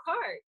full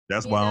cart.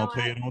 That's why I don't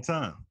pay it on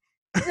time.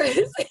 See, you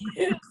just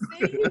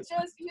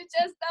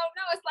don't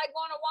know. It's like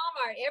going to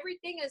Walmart.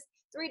 Everything is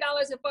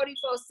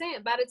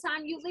 $3.44. By the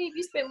time you leave,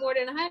 you spend more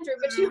than $100,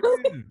 but you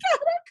only got a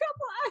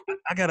couple.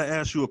 I gotta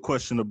ask you a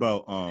question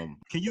about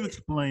can you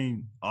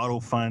explain auto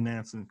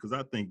financing? Because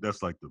I think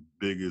that's like the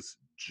biggest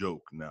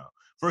joke now.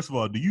 First of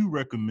all, do you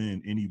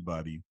recommend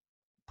anybody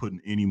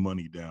putting any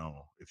money down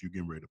if you're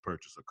getting ready to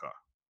purchase a car?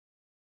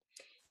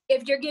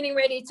 If you're getting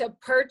ready to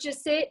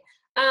purchase it,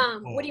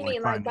 what do you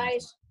mean, like buy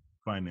it?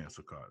 Finance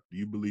a car. Do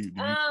you believe?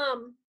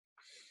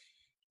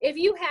 If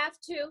you have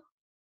to,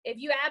 if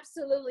you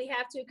absolutely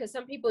have to, because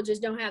some people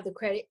just don't have the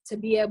credit to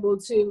be able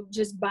to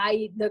just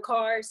buy the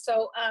car.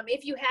 So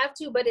if you have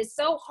to, but it's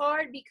so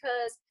hard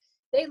because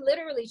they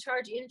literally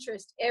charge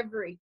interest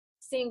every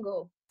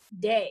single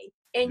day.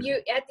 And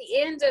you, at the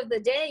end of the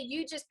day,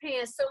 you just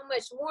paying so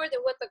much more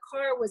than what the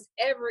car was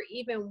ever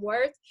even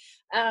worth.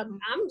 I'm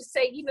just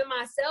saying, even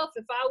myself,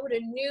 if I would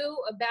have knew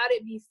about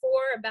it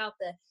before, about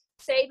the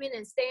saving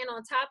and staying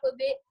on top of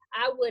it,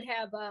 I would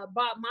have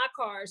bought my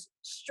cars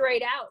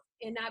straight out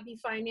and not be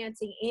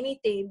financing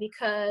anything,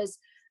 because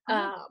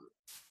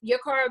your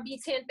car would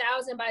be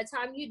 $10,000 by the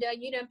time you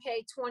done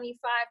pay $25,000.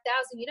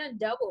 You done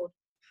doubled.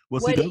 Well,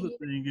 see, the other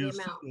thing is,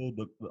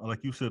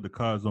 like you said, the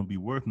cars don't be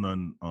worth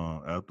nothing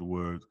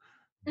afterwards.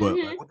 But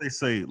like what they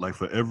say, like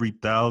for every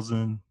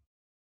 $1,000,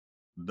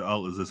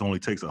 this only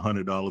takes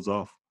 $100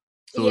 off.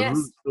 So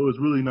it's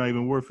really not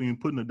even worth even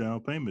putting a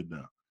down payment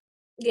down.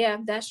 Yeah,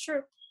 that's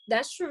true.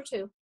 That's true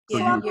too. So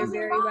Yeah, you're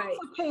very right.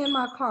 For paying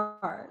my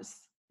cars.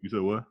 You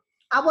said what?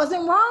 I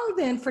wasn't wrong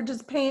then for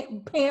just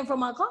paying for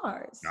my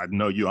cars. I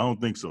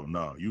don't think so.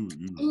 No, you.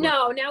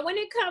 No, now when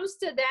it comes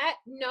to that,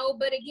 no.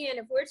 But again,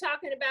 if we're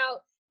talking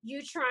about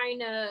if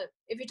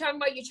you're talking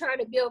about you trying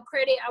to build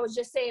credit, I was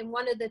just saying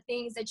one of the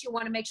things that you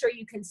want to make sure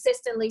you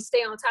consistently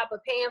stay on top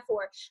of paying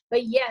for.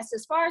 But yes,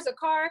 as far as a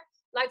car,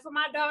 like for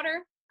my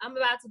daughter, I'm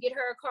about to get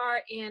her a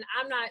car, and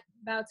I'm not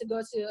about to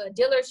go to a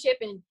dealership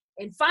and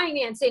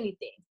finance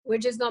anything. We're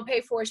just going to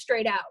pay for it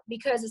straight out,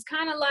 because it's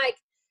kind of like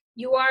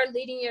you are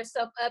leading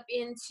yourself up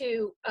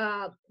into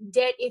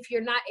debt if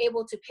you're not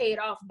able to pay it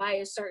off by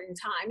a certain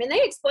time. And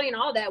they explain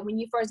all that when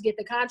you first get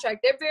the contract.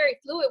 They're very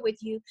fluid with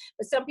you,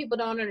 but some people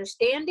don't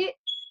understand it,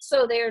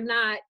 so they're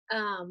not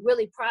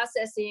really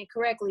processing it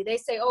correctly. They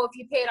say, oh, if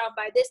you pay it off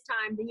by this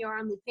time, then you're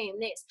only paying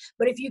this.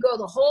 But if you go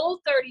the whole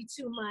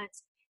 32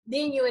 months,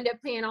 then you end up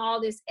paying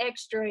all this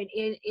extra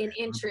in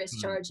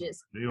interest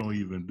charges. They don't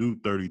even do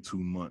 32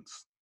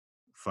 months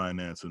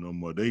financing no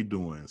more. They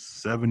doing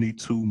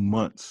 72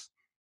 months.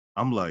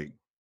 I'm like,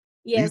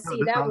 yeah,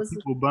 see, that was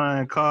people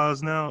buying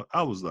cars now.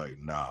 I was like,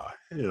 nah,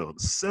 hell,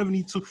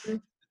 72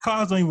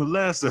 cars don't even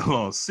last that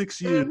long.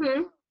 6 years.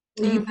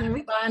 You better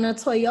be buying a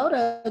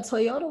Toyota. A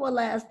Toyota will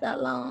last that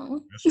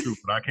long. That's true,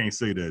 but I can't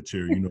say that,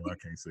 Cherry. You know I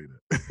can't say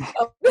that.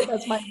 Oh,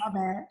 that's my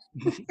bad.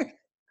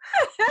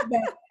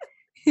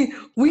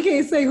 We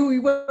can't say who we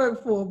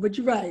work for, but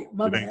you're right.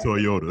 It ain't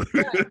Toyota.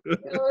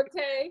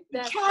 Okay.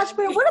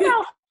 Kashmier, what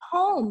about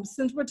homes?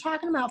 Since we're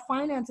talking about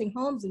financing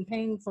homes and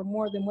paying for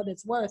more than what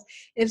it's worth,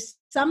 if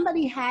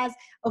somebody has,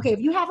 if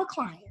you have a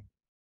client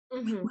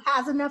who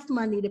has enough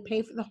money to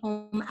pay for the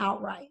home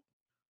outright,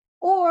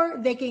 or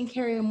they can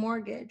carry a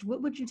mortgage,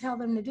 what would you tell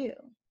them to do?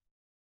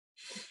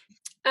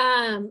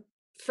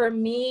 For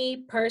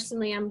me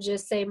personally, I'm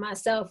just saying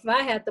myself, if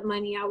I had the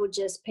money, I would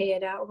just pay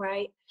it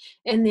outright.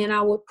 And then I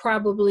would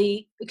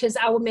probably, because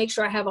I would make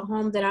sure I have a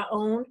home that I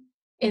own.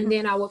 And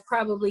then I would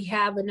probably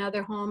have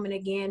another home. And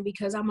again,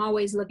 because I'm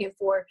always looking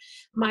for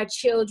my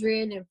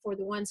children and for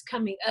the ones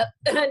coming up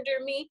under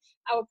me,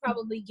 I would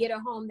probably get a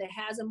home that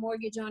has a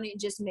mortgage on it and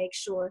just make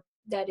sure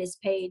that is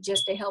paid,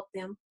 just to help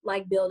them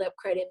like build up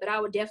credit. But I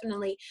would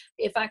definitely,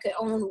 if I could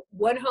own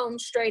one home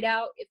straight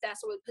out, if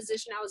that's what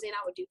position I was in,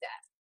 I would do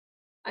that.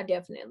 I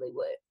definitely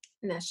would.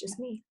 And that's just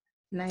me.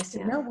 Nice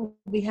to know. We'll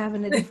be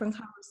having a different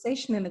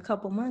conversation in a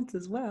couple months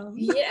as well.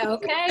 Yeah,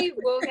 okay.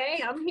 Well,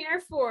 hey, I'm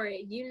here for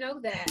it. You know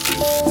that.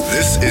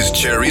 This is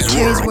Cherry's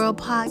World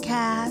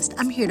Podcast.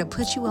 I'm here to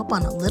put you up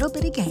on a little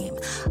bit of game.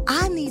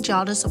 I need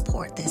y'all to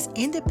support this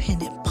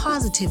independent,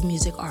 positive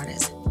music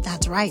artist.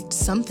 That's right,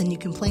 something you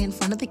can play in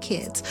front of the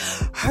kids.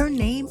 Her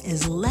name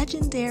is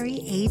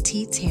Legendary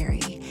A.T.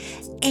 Terry.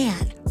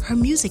 And her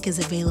music is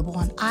available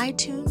on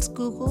iTunes,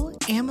 Google,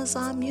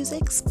 Amazon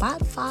Music,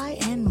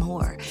 Spotify, and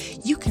more.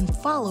 You can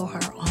follow her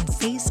on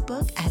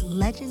Facebook at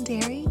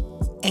Legendary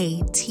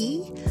AT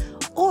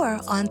or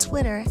on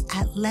Twitter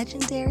at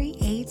Legendary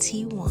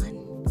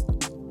AT1.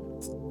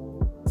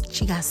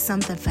 She got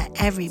something for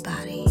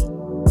everybody.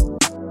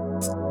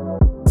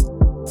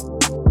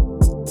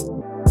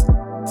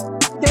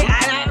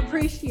 I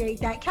appreciate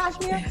that.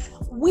 Kashmier,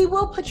 we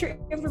will put your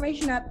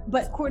information up,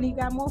 but Courtney, you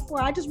got more for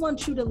her? I just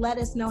want you to let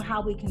us know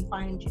how we can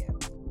find you.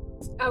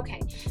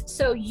 Okay,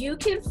 so you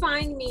can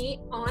find me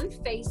on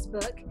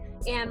Facebook,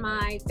 and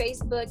my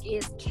Facebook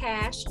is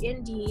Cash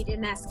Indeed,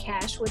 and that's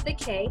Cash with a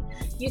K.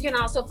 You can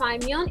also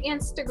find me on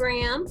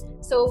Instagram,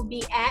 so it will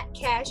be at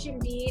Cash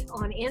Indeed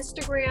on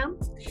Instagram.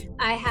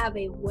 I have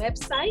a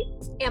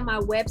website, and my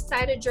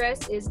website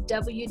address is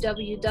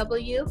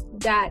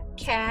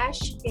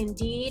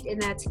www.cashindeed,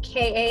 and that's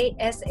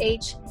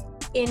KASH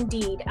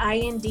Indeed,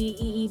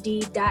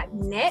 INDEED.net.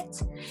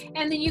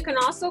 And then you can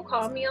also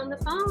call me on the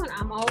phone.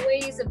 I'm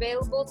always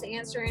available to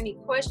answer any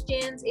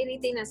questions,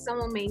 anything that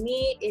someone may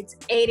need. It's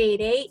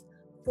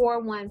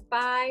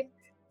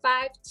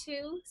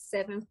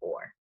 888-415-5274.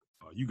 Oh,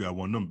 you got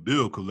one of them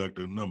bill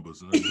collector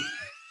numbers. Let me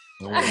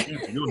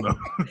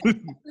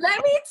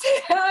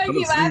tell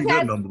you, I've had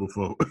that number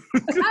before.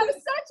 I'm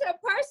such a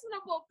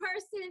personable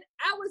person.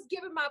 I was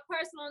giving my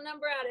personal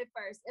number out at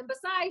first. And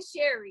besides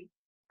Sherry,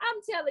 I'm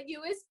telling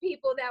you, it's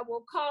people that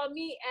will call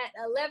me at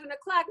 11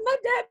 o'clock. My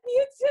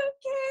W-2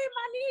 came.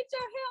 I need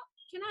your help.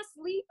 Can I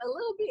sleep a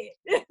little bit?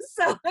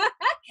 So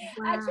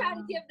I try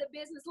to give the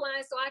business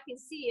line so I can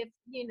see if,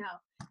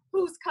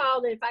 who's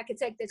calling, if I could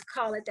take this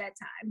call at that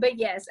time. But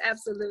yes,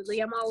 absolutely.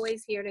 I'm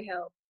always here to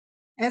help.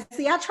 And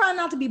see, I try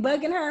not to be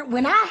bugging her.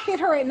 When I hit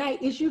her at night,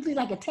 it's usually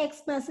like a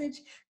text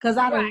message because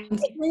I Right. don't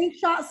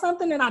screenshot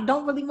something and I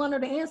don't really want her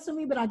to answer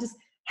me, but I just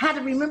had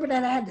to remember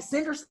that I had to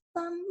send her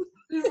something.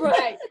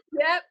 Right.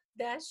 Yep.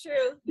 That's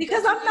true.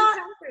 Because I'm not,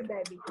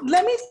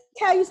 let me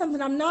tell you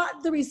something. I'm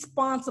not the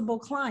responsible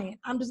client.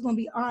 I'm just going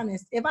to be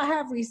honest. If I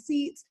have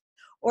receipts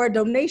or a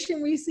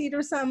donation receipt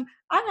or something,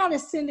 I got to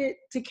send it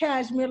to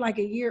Kashmier like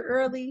a year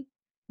early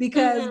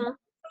because by the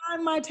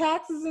time my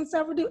taxes and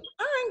stuff are due,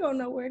 I ain't going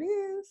to know where it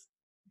is.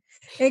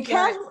 And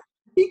Kashmier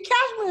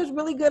is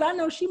really good. I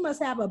know she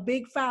must have a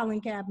big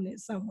filing cabinet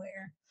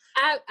somewhere.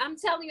 I'm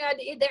telling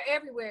you, they're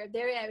everywhere.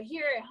 They're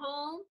here at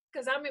home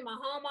because I'm in my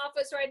home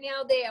office right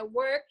now. They at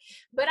work.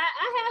 But I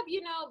have,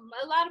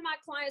 a lot of my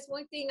clients,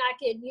 one thing I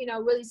could,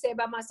 really say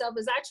about myself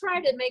is I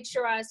try to make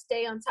sure I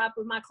stay on top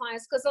of my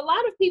clients because a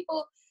lot of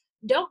people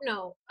don't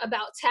know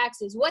about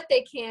taxes, what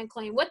they can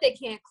claim, what they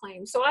can't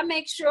claim. So I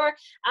make sure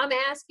I'm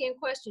asking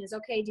questions.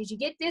 Okay, did you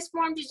get this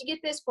form? Did you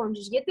get this form?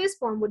 Did you get this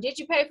form? Well, did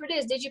you pay for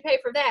this? Did you pay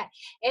for that?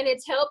 And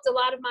it's helped a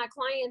lot of my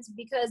clients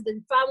because the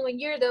following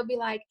year they'll be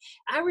like,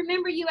 I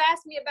remember you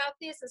asked me about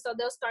this. And so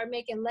they'll start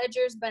making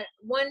ledgers. But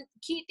one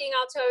key thing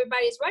I'll tell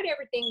everybody is write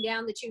everything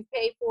down that you've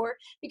paid for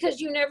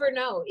because you never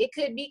know. It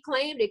could be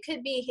claimed. It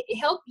could be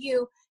help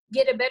you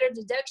get a better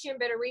deduction,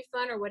 better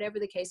refund, or whatever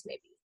the case may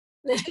be.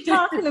 She's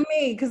talking to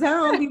me because I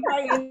don't be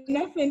writing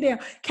nothing down.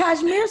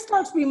 Kashmier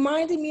starts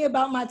reminding me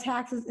about my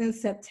taxes in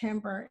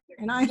September,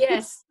 and I'm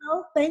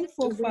so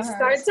thankful for her. We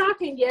start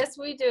talking. Yes,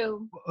 we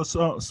do.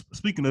 So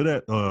speaking of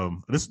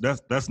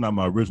that, that's not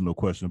my original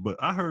question, but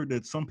I heard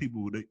that some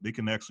people they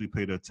can actually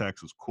pay their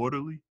taxes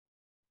quarterly.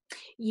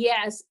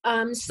 Yes.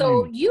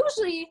 So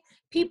usually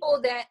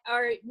people that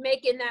are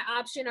making that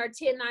option are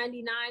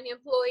 1099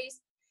 employees.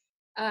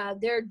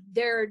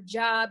 Their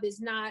job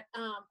is not,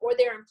 or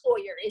their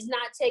employer is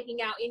not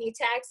taking out any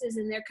taxes,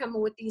 and they're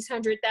coming with these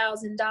 $100,000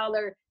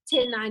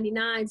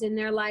 1099s, and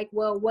they're like,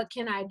 well, what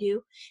can I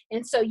do?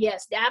 And so,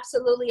 yes,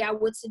 absolutely, I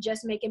would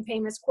suggest making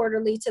payments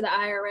quarterly to the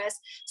IRS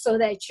so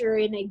that you're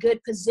in a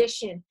good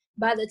position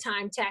by the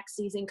time tax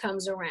season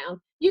comes around.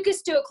 You can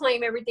still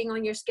claim everything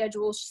on your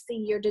schedule,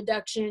 see your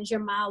deductions, your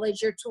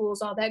mileage, your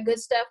tools, all that good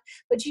stuff,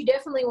 but you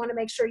definitely want to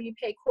make sure you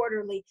pay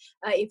quarterly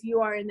if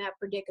you are in that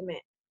predicament.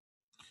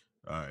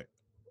 All right.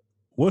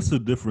 What's the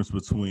difference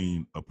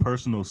between a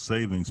personal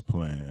savings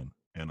plan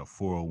and a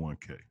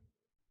 401k?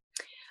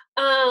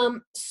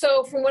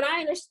 So from what I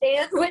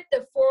understand with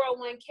the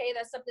 401k,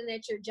 that's something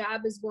that your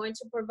job is going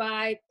to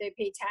provide. They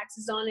pay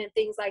taxes on it and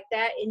things like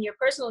that. And your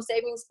personal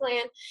savings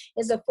plan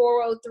is a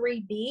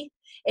 403b,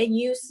 and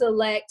you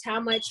select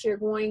how much you're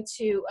going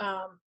to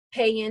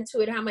pay into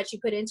it, how much you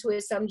put into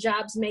it. Some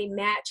jobs may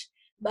match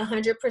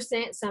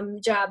 100%, some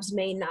jobs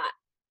may not.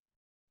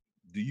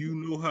 Do you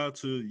know how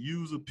to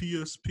use a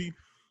PSP?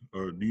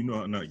 Or do you know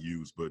how, not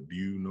use, but do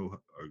you know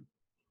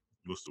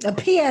what's the word?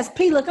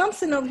 PSP? Look, I'm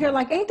sitting over here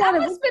like, ain't that I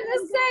was going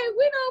to say,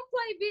 we don't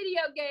play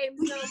video games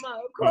no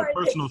more.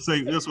 Personal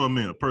savings, that's what I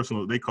meant.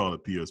 They call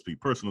it PSP,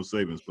 personal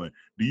savings plan.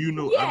 Do you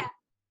know? Yeah.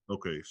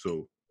 Okay,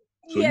 so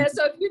so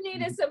if you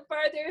needed some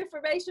further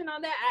information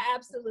on that, I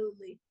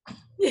absolutely.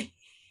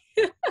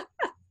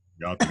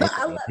 Y'all think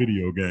about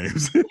video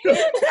games. I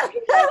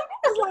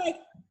was like,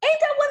 ain't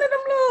that one of them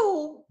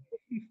little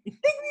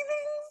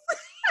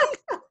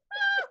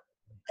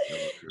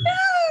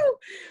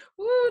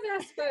No. Ooh,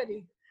 that's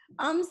funny.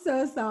 I'm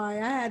so sorry.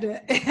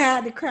 I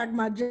had to crack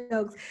my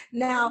jokes.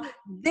 Now,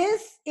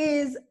 this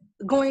is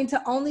going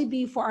to only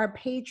be for our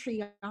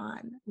Patreon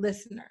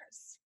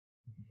listeners.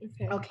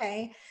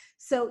 Okay.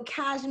 So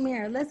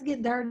Kashmier, let's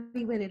get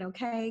dirty with it,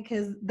 okay?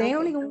 Because they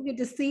only gonna get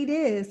to see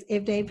this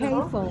if they pay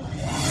for it.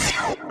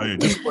 Hey,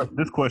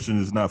 this question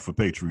is not for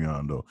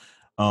Patreon though.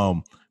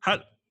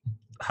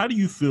 How do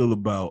you feel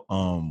about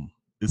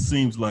it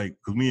seems like,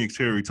 because me and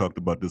Terry talked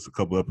about this a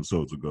couple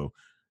episodes ago,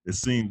 it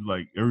seems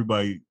like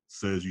everybody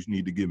says you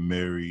need to get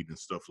married and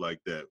stuff like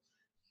that.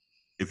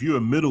 If you're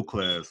a middle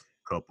class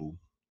couple,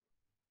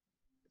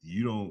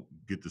 you don't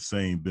get the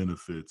same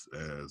benefits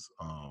as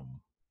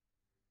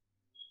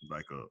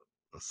like a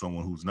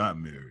someone who's not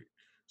married.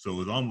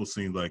 So it almost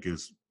seems like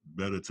it's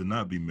better to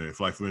not be married.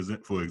 Like for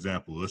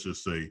example, let's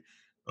just say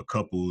a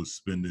couple is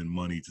spending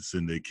money to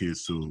send their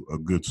kids to a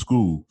good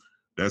school.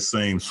 That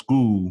same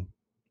school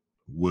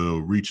will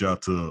reach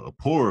out to a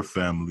poorer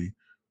family,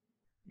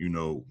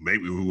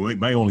 maybe who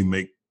might only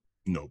make,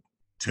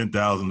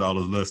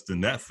 $10,000 less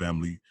than that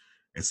family,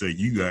 and say,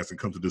 you guys can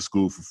come to this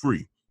school for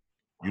free.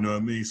 You know what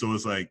I mean? So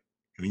it's like,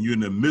 when you're in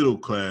the middle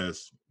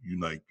class,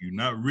 you're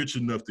not rich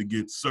enough to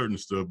get certain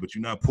stuff, but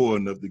you're not poor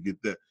enough to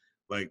get that.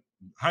 Like,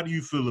 how do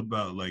you feel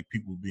about like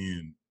people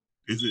being,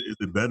 is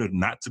it better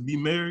not to be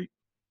married?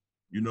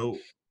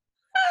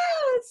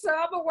 So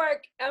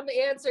I'm gonna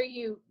answer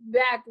you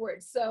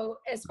backwards. So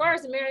as far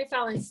as the married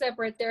filing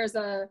separate, there's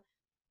a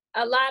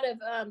lot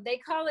of, they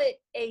call it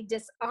a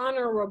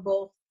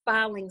dishonorable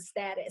filing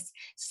status.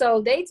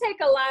 So they take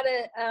a lot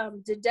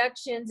of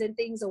deductions and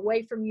things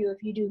away from you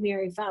if you do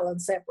married, filing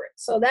separate.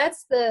 So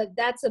that's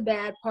a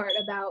bad part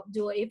about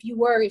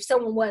if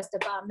someone was to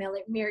file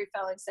married,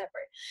 filing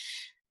separate.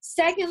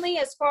 Secondly,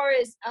 as far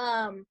as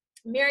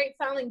married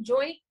filing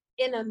joint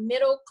in a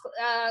middle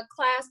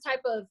class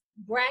type of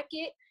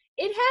bracket,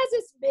 it has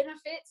its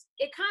benefits.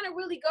 It kind of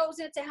really goes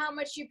into how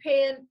much you're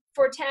paying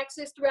for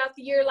taxes throughout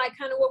the year, like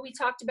kind of what we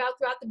talked about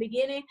throughout the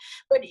beginning,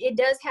 but it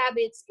does have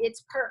its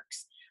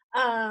perks.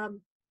 I'm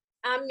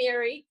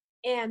married,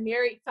 and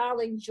married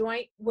filing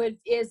joint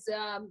is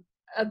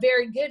a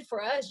very good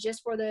for us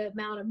just for the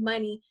amount of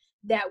money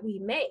that we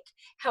make.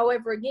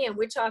 However, again,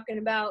 we're talking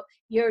about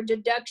your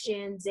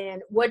deductions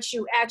and what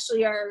you're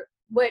actually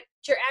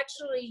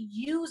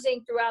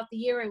using throughout the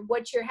year and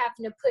what you're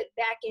having to put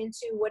back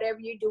into whatever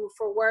you do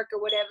for work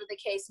or whatever the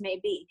case may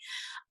be.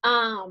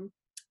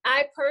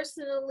 I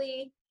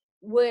personally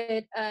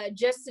would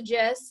just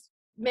suggest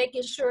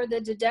making sure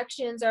the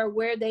deductions are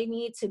where they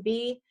need to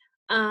be.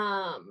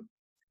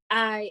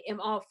 I am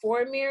all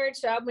for marriage,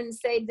 so I wouldn't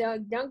say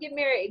don't get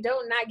married.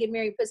 Don't not get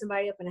married, put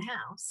somebody up in a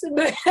house.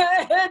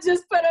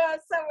 Just put her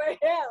somewhere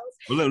else.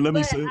 Well, let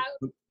me say.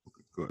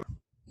 Go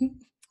ahead.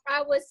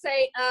 I would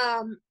say,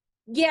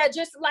 yeah,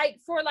 just like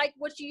for like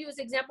what you use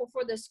example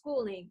for the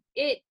schooling,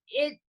 it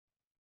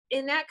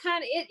and that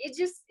kind of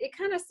it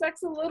kind of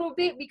sucks a little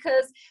bit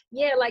because,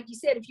 yeah, like you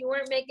said, if you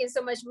weren't making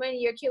so much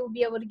money, your kid would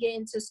be able to get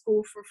into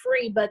school for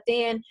free. But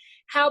then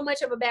how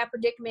much of a bad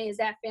predicament is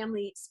that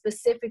family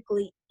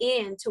specifically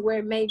in to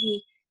where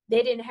maybe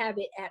they didn't have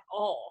it at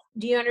all?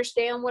 Do you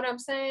understand what I'm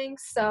saying?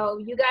 So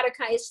you got to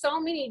it's so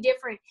many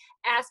different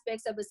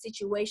aspects of a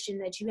situation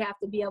that you have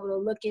to be able to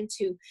look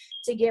into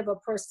to give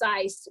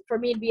for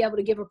me to be able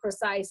to give a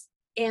precise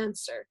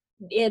answer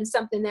in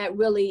something that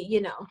really,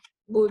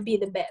 would be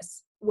the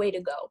best way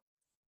to go.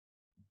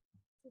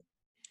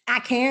 I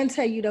can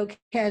tell you though,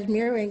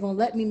 Kashmier ain't gonna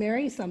let me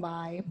marry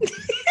somebody.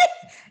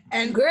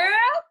 And girl,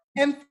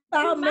 and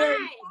file marriage.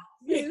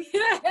 You ain't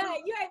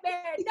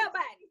married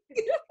nobody.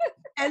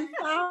 And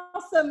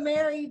file some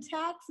married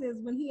taxes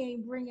when he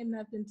ain't bringing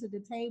nothing to the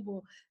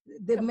table.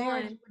 The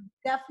marriage would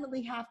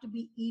definitely have to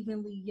be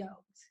evenly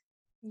yoked.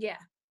 Yeah,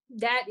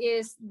 that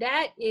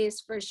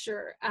is for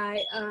sure.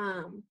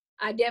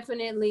 I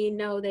definitely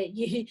know that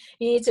you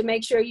need to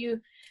make sure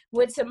you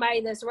with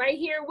somebody that's right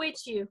here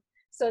with you,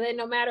 so that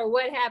no matter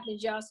what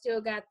happens, y'all still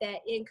got that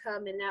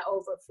income and that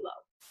overflow.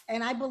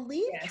 And I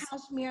believe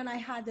Kashmier and I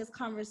had this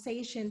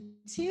conversation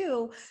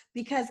too,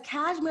 because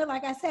Kashmier,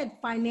 like I said,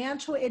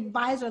 financial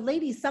advisor,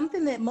 ladies,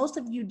 something that most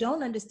of you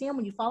don't understand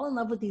when you fall in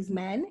love with these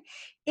men,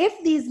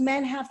 if these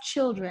men have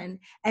children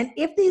and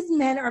if these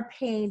men are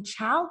paying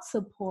child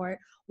support,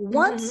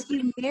 once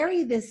you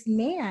marry this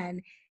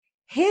man,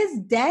 his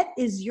debt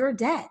is your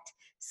debt.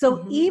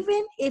 So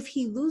even if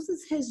he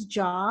loses his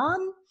job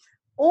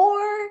or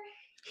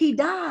he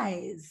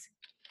dies,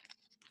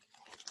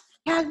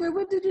 Kashmier,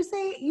 what did you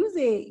say? You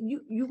said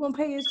you gonna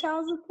pay his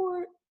child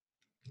support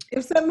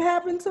if something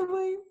happened to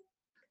him?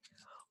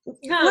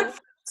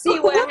 See,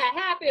 what had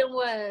happened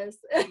was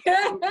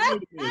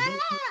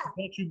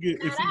don't you get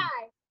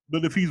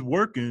but if he's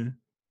working,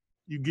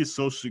 you get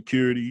Social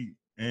Security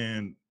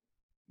and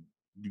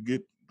you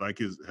get like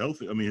his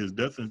his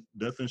death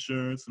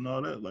insurance and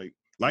all that, like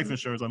life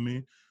insurance,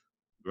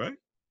 right?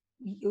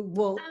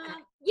 Well,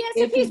 yes,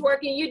 if he's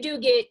working, you do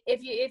get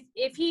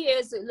if he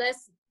is,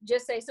 let's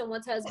just say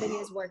someone's husband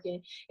is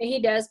working and he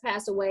does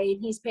pass away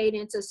and he's paid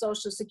into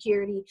Social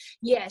Security,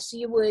 yes,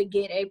 you would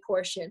get a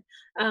portion.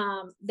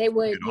 They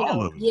would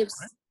give. Right?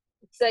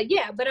 So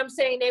yeah, but I'm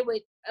saying they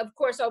would, of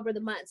course, over the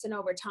months and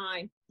over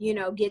time,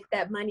 get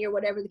that money or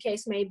whatever the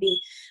case may be.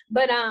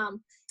 But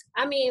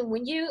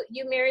when you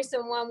marry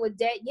someone with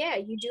debt, yeah,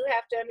 you do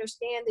have to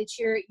understand that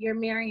you're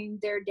marrying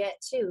their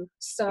debt too.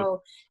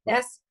 So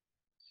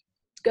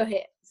go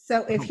ahead.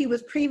 So if he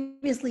was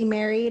previously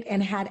married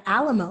and had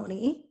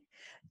alimony,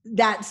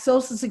 that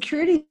Social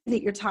Security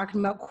that you're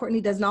talking about,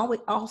 Courtney, doesn't always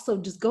also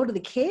just go to the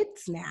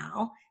kids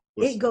now.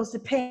 It goes to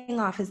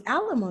paying off his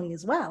alimony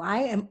as well.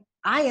 I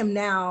am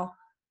now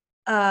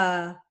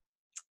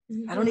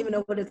I don't even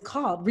know what it's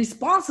called,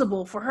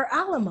 responsible for her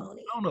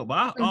alimony. I don't know,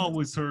 but I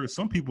always heard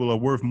some people are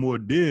worth more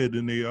dead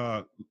than they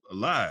are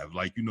alive.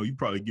 Like, you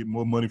probably get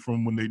more money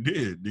from when they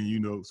dead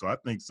than, so I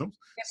think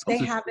they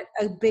have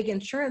a big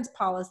insurance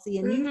policy,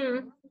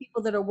 and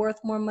people that are worth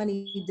more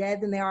money dead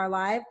than they are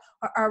alive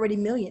are already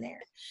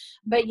millionaires.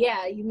 But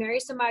yeah, you marry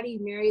somebody,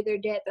 you marry their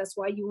debt. That's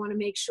why you want to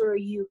make sure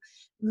you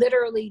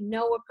literally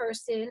know a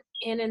person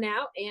in and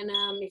out. And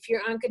if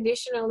you're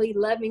unconditionally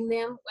loving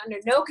them under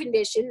no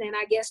condition, then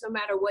I guess no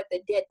matter what the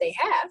debt they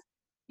have,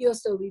 you'll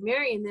still be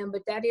marrying them.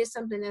 But that is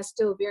something that's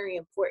still very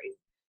important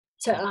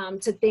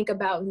to think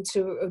about and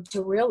to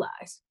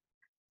realize.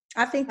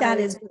 I think that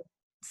is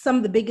some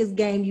of the biggest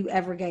game you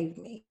ever gave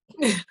me.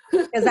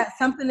 Because that's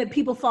something that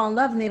people fall in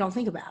love and they don't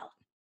think about.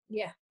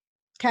 Yeah.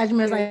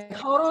 Kashmier's like,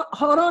 hold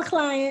on,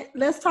 client.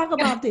 Let's talk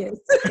about this.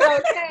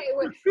 Okay,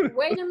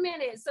 wait a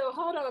minute. So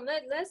hold on.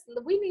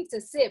 We need to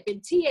sip,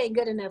 and tea ain't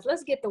good enough.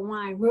 Let's get the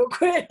wine real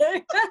quick.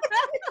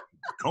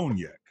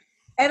 Cognac.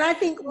 And I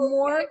think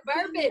more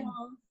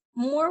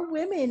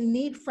women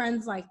need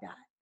friends like that.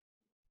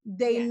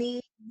 They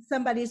need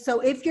somebody. So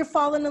if you're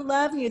falling in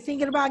love and you're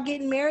thinking about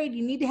getting married,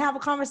 you need to have a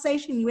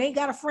conversation. You ain't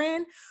got a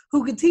friend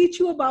who can teach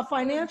you about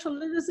financial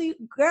literacy.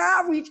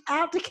 Girl, reach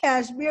out to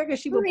Kashmir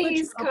because she will put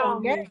you up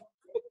on game.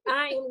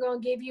 I am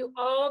going to give you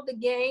all the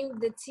game,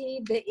 the tea,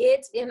 the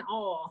it, and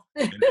all.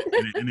 and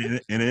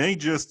it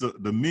ain't just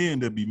the men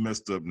that be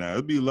messed up now.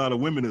 It'd be a lot of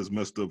women that's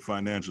messed up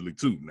financially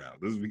too now.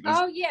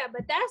 Oh, yeah,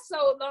 but that's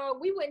so long.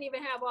 We wouldn't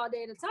even have all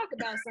day to talk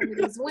about some of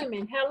these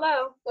women.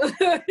 Hello.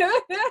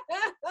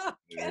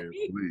 Yeah,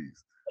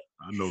 please.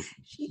 I know.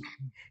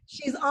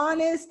 She's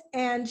honest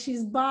and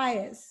she's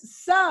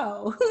biased.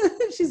 So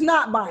she's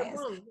not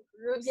biased.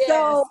 Yes.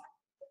 So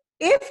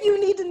if you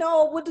need to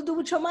know what to do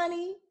with your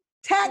money,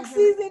 tax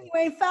season, you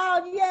ain't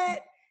filed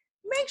yet,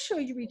 make sure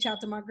you reach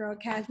out to my girl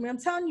Kashmir. I'm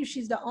telling you,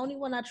 she's the only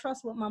one I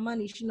trust with my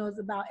money. She knows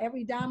about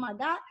every dime I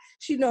got.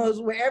 She knows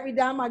where every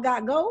dime I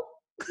got go.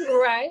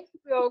 Right.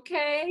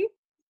 Okay.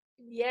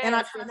 Yes. And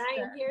I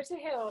am here to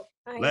help.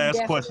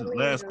 Last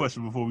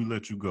question before we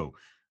let you go.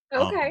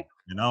 Okay.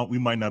 We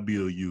might not be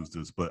able to use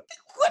this, but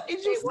what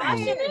did you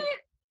say?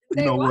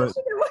 You know what?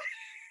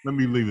 Let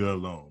me leave it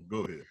alone.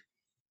 Go ahead.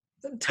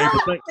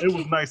 It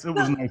was nice. It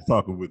was nice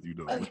talking with you,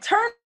 though.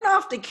 Turn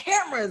off the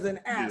cameras and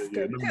ask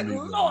her.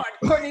 Lord,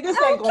 Courtney, this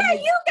ain't gonna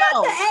make you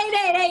got sense. The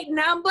 888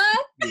 number.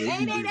 Yeah,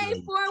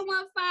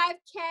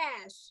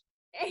 888-415-CASH.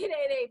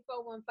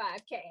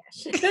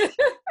 888-415-CASH.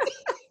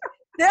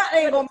 That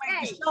ain't gonna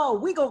make the show.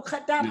 We gonna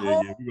cut that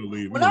whole. Yeah, we gonna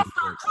leave. When I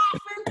start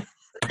coughing,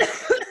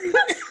 that's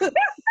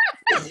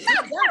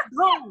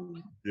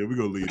gone. Yeah, we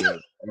gonna leave that.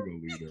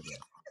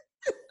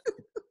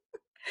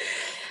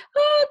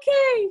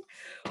 Okay.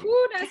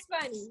 Ooh, that's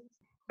funny.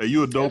 Hey,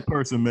 you a dope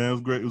person,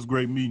 man. It was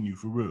great meeting you,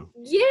 for real.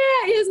 Yeah,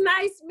 it was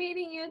nice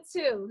meeting you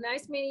too.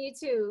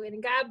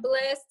 And God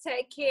bless.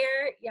 Take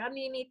care. Y'all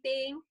need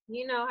anything,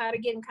 you know how to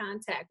get in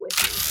contact with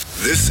me.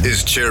 This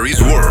is Cherry's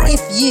World.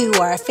 If you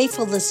are a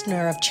faithful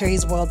listener of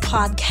Cherry's World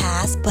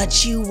podcast,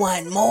 but you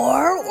want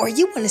more or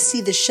you want to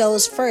see the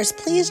shows first,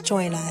 please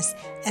join us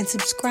and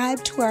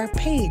subscribe to our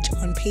page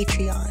on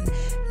Patreon.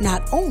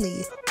 Not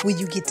only will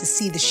you get to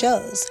see the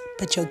shows,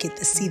 but you'll get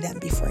to see them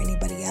before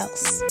anybody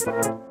else.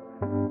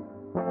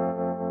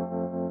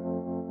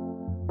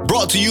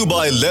 Brought to you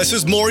by Less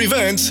is More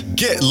Events.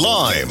 Get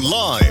live.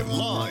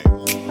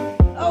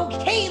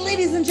 Okay,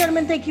 ladies and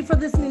gentlemen, thank you for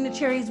listening to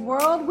Cherry's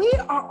World. We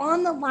are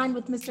on the line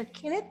with Mr.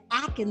 Kenneth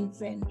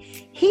Atkinson.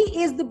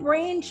 He is the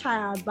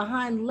brainchild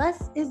behind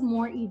Less is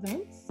More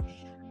Events.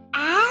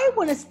 I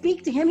want to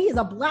speak to him. He is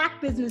a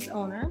Black business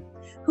owner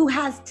who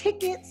has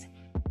tickets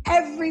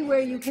everywhere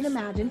you can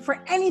imagine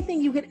for anything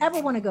you could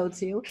ever want to go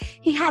to.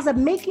 He has a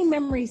Making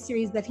Memories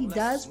series that he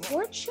does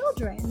for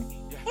children,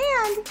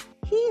 and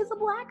he is a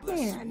Black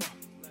man.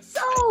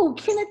 So,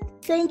 Kenneth,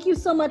 thank you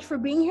so much for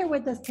being here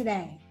with us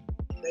today.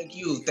 Thank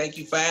you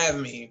for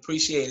having me.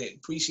 Appreciate it.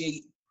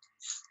 Appreciate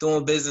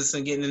doing business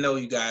and getting to know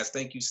you guys.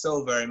 Thank you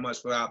so very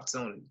much for the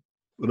opportunity.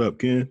 What up,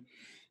 Ken? What's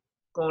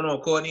going on,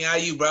 Courtney? How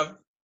you, brother?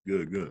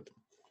 Good.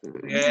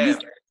 Yeah.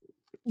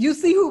 You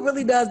see who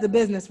really does the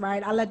business,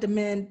 right? I let the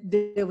men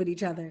deal with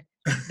each other.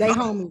 They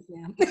homies,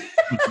 man.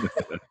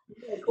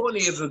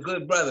 Courtney is a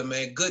good brother,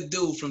 man. Good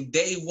dude from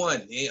day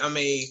one. I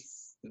mean,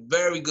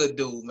 very good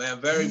dude,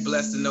 man. Very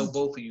blessed to know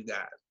both of you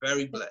guys.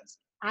 Very blessed.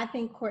 I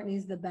think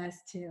Courtney's the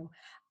best too.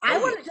 I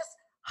want to just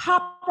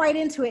hop right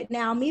into it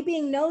now. Me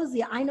being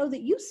nosy, I know that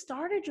you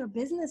started your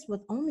business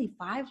with only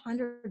 $500.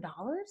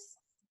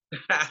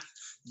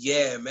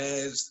 Yeah,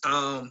 man.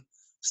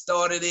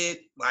 Started it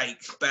like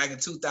back in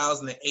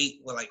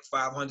 2008 with like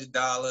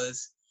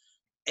 $500.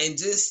 And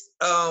just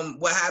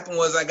what happened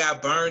was I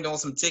got burned on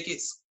some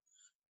tickets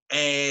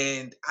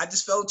and I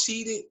just felt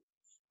cheated.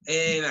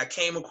 And I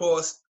came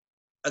across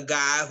a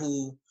guy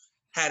who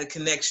had a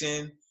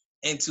connection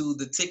into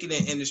the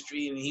ticketing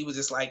industry, and he was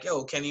just like,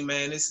 yo, Kenny,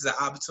 man, this is an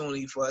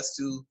opportunity for us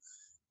to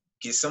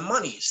get some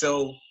money.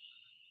 So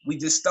we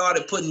just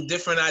started putting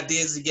different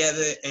ideas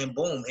together, and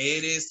boom, here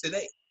it is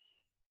today.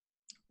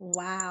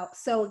 Wow.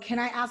 So can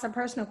I ask a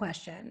personal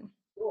question?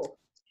 Sure.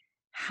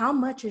 How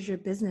much is your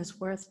business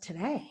worth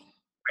today?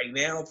 Right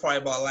now, probably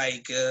about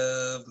like,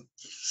 I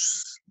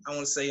want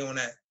to say on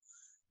that,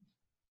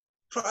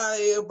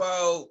 probably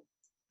about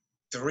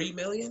 3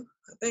 million,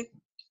 I think.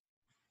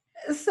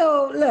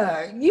 So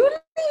look, you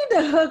need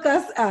to hook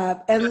us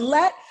up and I'm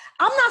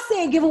not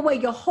saying give away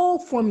your whole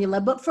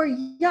formula, but for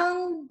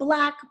young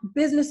Black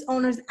business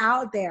owners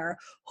out there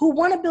who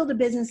want to build a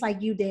business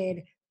like you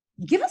did,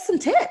 give us some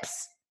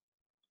tips.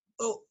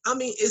 Well, I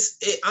mean,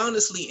 it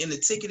honestly, in the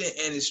ticketing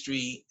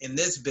industry, in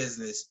this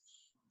business,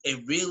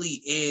 it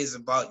really is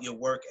about your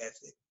work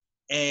ethic.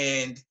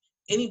 And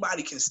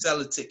anybody can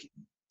sell a ticket,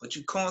 but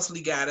you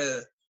constantly got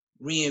to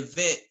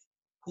reinvent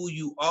who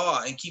you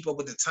are and keep up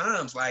with the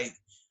times. Like,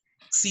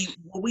 see,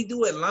 what we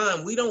do at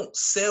Lime, we don't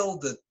sell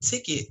the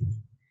ticket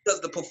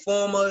because the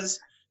performers,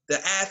 the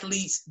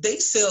athletes, they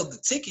sell the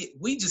ticket.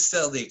 We just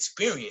sell the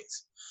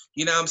experience.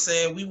 You know what I'm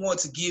saying? We want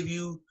to give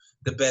you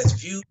the best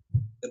view,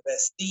 the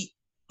best seat,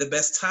 the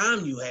best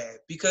time you have.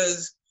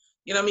 Because,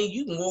 you know what I mean?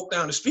 You can walk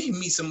down the street and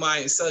meet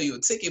somebody and sell you a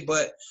ticket,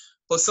 but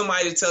for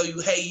somebody to tell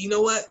you, hey, you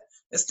know what?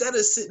 Instead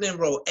of sitting in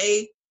row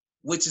A,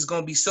 which is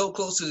going to be so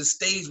close to the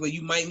stage where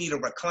you might need a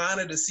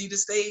recliner to see the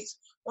stage,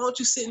 why don't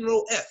you sit in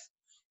row F?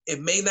 It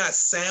may not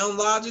sound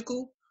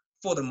logical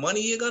for the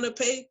money you're going to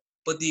pay,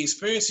 but the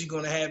experience you're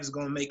going to have is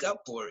going to make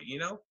up for it, you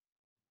know?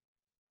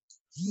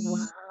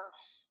 Wow.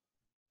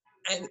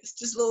 And it's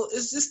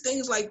just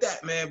things like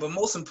that, man. But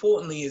most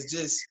importantly is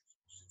just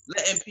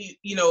letting people,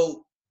 you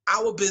know,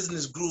 our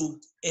business grew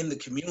in the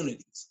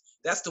communities.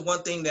 That's the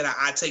one thing that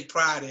I take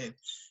pride in,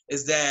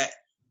 is that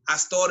I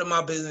started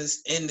my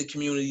business in the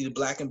community, the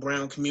Black and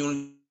brown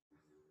communities,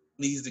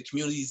 the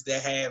communities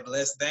that have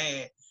less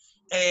than,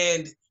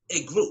 and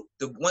it grew.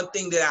 The one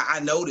thing that I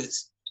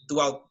noticed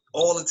throughout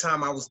all the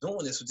time I was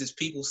doing this was just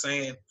people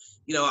saying,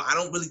 you know, I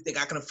don't really think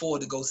I can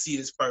afford to go see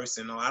this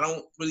person, or I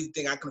don't really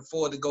think I can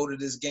afford to go to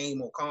this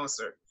game or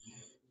concert.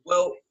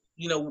 Well,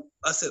 you know,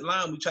 us at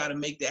Lime, we try to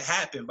make that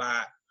happen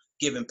by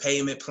giving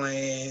payment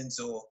plans,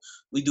 or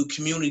we do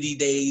community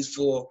days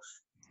for,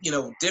 you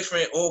know,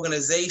 different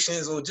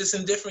organizations or just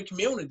in different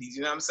communities.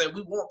 You know what I'm saying?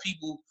 We want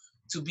people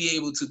to be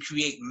able to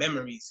create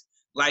memories.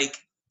 Like,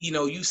 you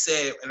know, you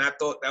said, and I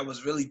thought that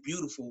was really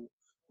beautiful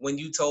when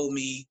you told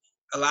me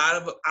a lot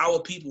of our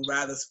people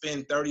rather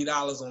spend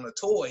 $30 on a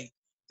toy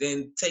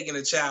than taking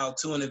a child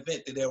to an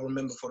event that they'll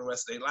remember for the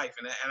rest of their life.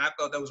 And I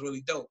thought that was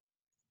really dope.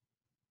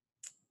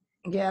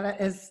 Yeah,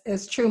 that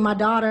is true. My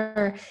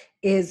daughter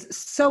is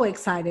so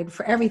excited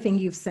for everything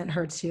you've sent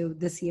her to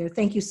this year.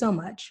 Thank you so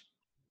much.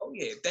 Oh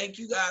yeah, thank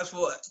you guys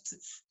for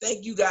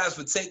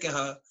taking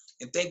her,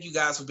 and thank you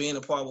guys for being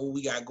a part of what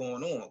we got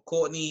going on.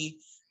 Courtney,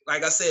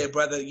 like I said,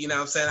 brother, you know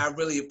what I'm saying, I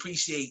really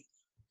appreciate,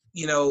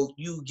 you know,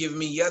 you giving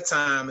me your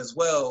time as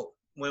well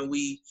when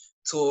we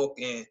talk,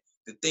 and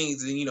the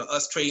things, and you know,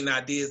 us trading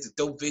ideas, the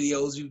dope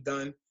videos you've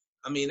done.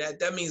 I mean,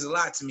 that means a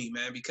lot to me,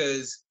 man,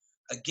 because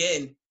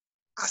again,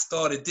 I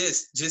started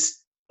this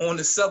just on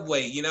the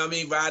subway, you know what I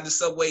mean? Riding the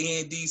subway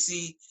here in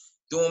DC,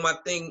 doing my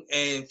thing,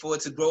 and for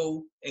it to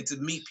grow and to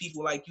meet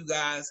people like you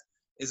guys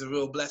is a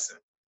real blessing.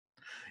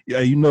 Yeah,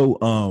 you know,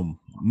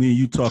 me and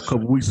you talked a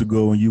couple weeks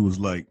ago, and you was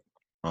like,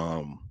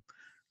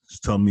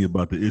 just telling me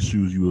about the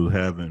issues you were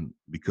having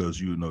because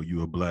you know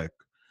you're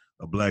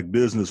a black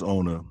business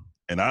owner,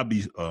 and I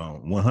be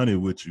 100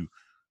 with you.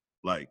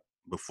 Like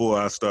before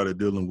I started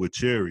dealing with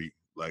Cherry,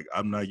 like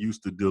I'm not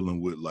used to dealing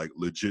with like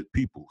legit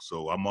people,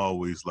 so I'm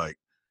always like,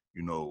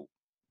 you know,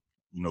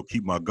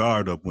 keep my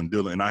guard up when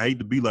dealing. And I hate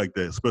to be like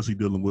that, especially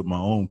dealing with my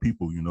own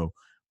people, you know.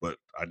 But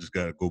I just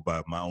gotta go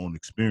by my own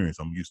experience.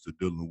 I'm used to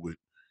dealing with,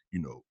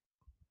 you know,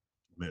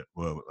 man.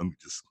 Well,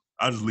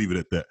 I'll just leave it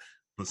at that.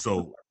 But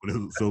so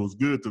it's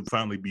good to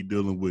finally be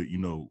dealing with, you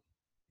know,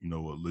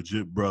 a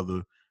legit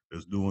brother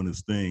that's doing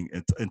his thing,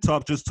 and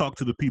talk to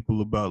the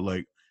people about,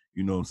 like,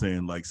 you know what I'm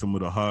saying, like some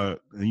of the hard,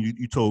 and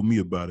you told me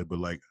about it, but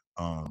like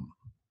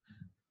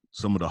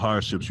some of the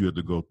hardships you had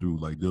to go through,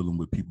 like dealing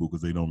with people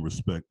because they don't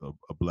respect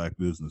a black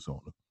business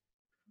owner.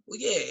 Well,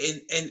 yeah,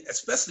 and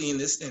especially in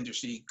this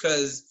industry,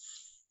 because,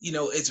 you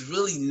know, it's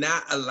really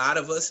not a lot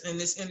of us in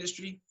this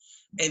industry.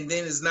 And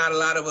then it's not a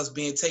lot of us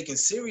being taken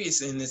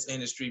serious in this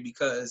industry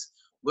because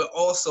we're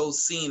also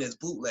seen as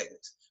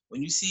bootleggers.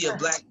 When you see a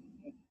black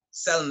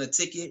selling a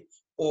ticket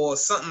or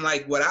something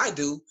like what I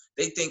do,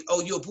 they think,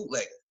 oh, you're a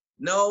bootlegger.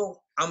 No,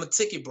 I'm a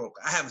ticket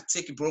broker. I have a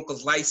ticket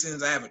broker's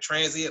license. I have a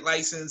transient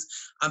license.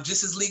 I'm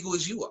just as legal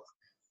as you are.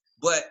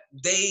 But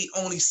they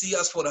only see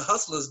us for the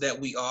hustlers that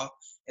we are.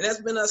 And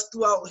that's been us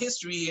throughout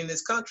history in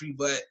this country.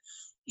 But,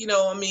 you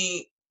know, I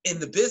mean, in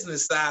the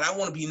business side, I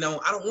want to be known.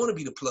 I don't want to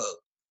be the plug.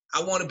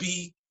 I want to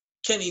be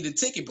Kenny, the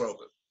ticket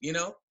broker, you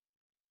know?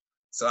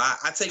 So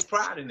I take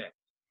pride in that.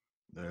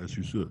 As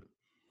you should.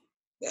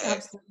 Yeah.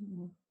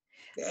 Absolutely.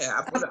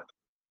 Yeah,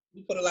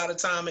 we put a lot of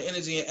time and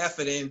energy and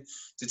effort in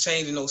to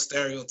changing those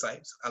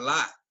stereotypes. A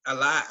lot.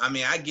 I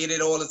mean, I get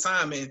it all the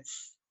time. And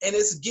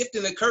it's a gift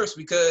and a curse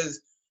because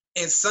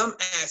in some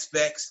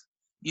aspects,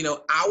 you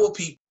know, our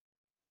people,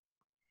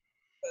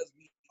 because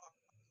we are,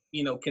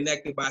 you know,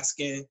 connected by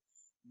skin,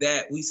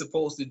 that we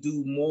supposed to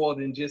do more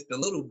than just a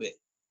little bit.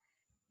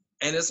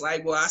 And it's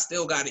like, well, I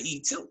still got to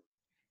eat too.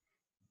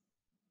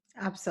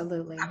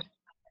 Absolutely.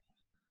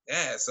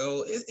 Yeah,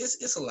 so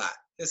it's a lot.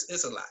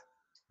 It's a lot.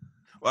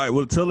 All right,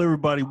 well, tell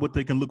everybody what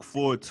they can look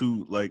forward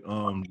to, like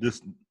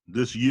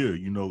this year.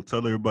 You know,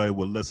 tell everybody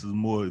what Less is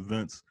More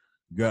events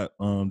got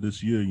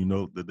this year. You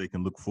know, that they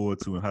can look forward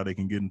to, and how they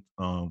can get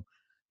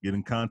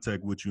in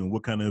contact with you, and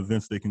what kind of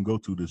events they can go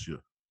to this year.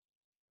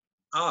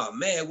 Oh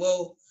man,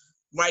 well,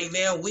 right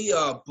now we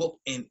are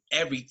booked in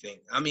everything.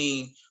 I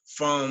mean,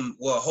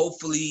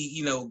 hopefully,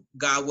 you know,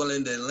 God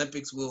willing, the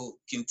Olympics will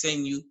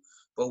continue,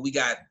 but we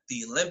got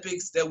the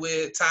Olympics that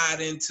we're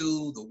tied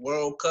into, the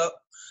World Cup.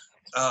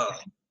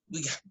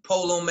 We got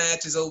polo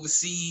matches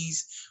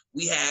overseas.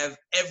 We have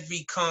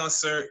every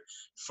concert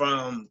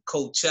from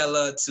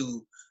Coachella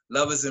to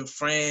Lovers and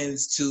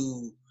Friends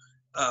to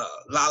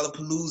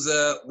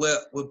Lollapalooza.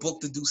 We're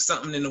booked to do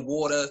something in the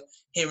water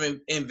here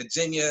in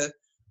Virginia.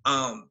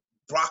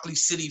 Broccoli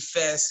City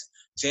Fest,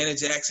 Janet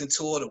Jackson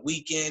Tour, The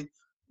Weekend.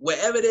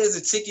 Wherever there's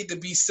a ticket to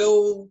be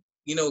sold,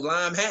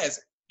 Lime has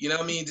it. You know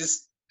what I mean?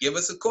 Just give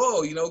us a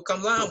call,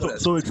 come Lime with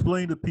us. So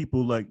explain to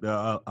people like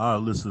that, our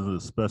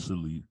listeners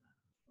especially,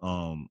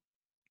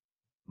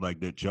 like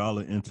that y'all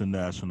are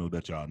international,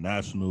 that y'all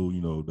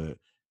national, that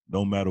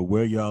no matter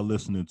where y'all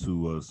listening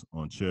to us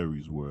on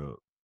Cherry's World,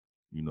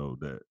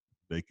 that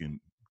they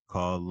can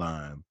call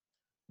Lime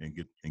and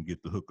get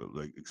the hookup.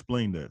 Like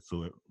explain that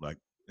so like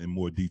in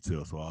more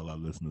detail so all our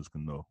listeners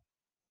can know.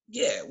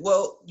 Yeah,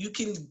 well, you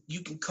can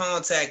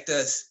contact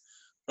us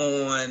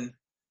on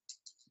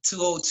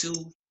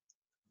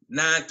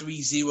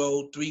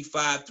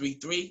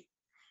 202-930-3533,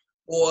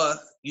 or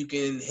you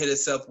can hit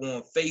us up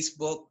on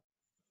Facebook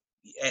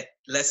at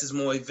Less is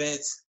More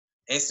Events,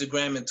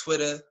 Instagram and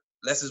Twitter,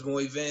 Less is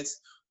More Events,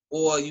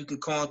 or you can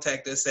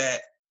contact us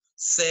at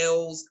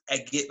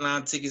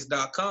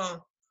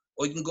sales@getlimetickets.com,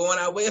 or you can go on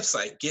our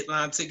website,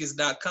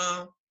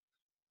 getlimetickets.com,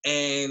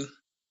 and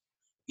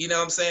you know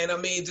what I'm saying? I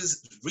mean,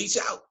 just reach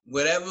out.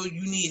 Whatever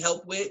you need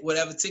help with,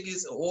 whatever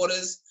tickets,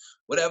 orders,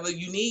 whatever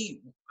you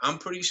need, I'm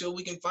pretty sure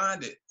we can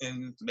find it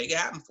and make it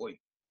happen for you.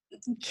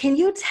 Can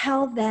you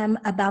tell them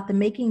about the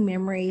Making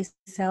Memories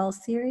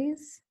sales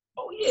series?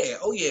 Oh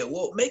yeah.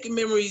 Well, Making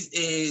Memories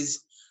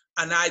is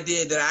an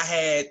idea that I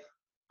had.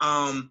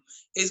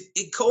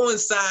 It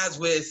coincides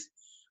with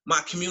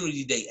my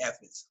community day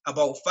efforts.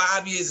 About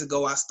 5 years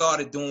ago, I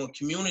started doing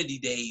community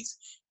days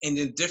in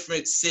the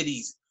different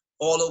cities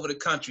all over the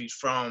country,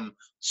 from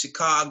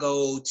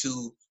Chicago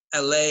to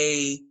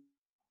LA,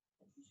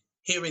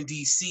 here in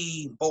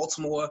DC,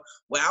 Baltimore,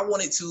 where I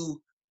wanted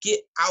to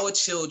get our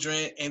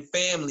children and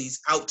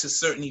families out to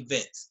certain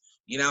events.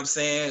 You know what I'm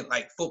saying?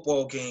 Like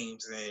football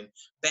games and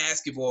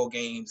basketball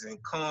games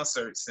and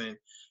concerts and,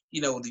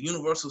 the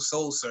Universal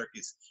Soul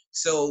Circus.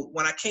 So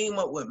when I came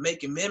up with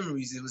Making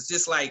Memories, it was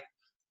just like,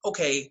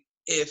 okay,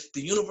 if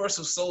the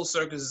Universal Soul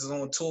Circus is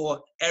on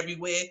tour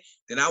everywhere,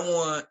 then I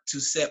want to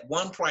set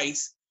one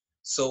price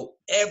so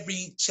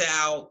every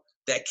child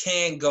that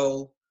can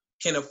go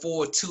can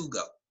afford to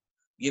go.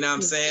 You know what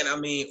I'm saying? I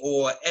mean,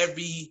 or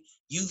every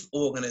youth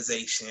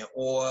organization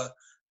or,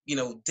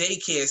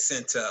 daycare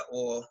center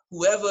or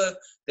whoever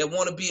that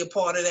want to be a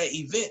part of that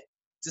event,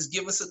 just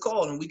give us a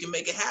call and we can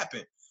make it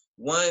happen.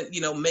 One,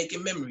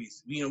 Making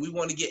Memories. We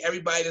want to get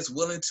everybody that's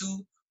willing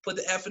to put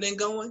the effort in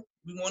going.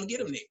 We want to get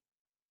them there.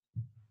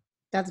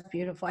 That's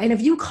beautiful. And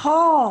if you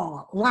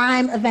call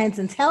Lime Events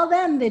and tell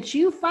them that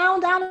you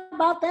found out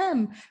about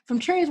them from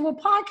Cherry's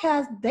World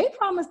Podcast, they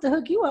promise to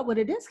hook you up with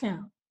a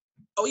discount.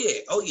 Oh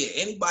yeah.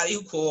 Anybody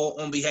who call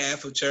on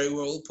behalf of Cherry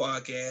World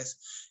Podcast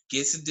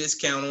gets a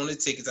discount on the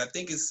tickets. I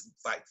think it's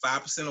like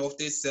 5% off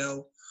their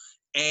sale.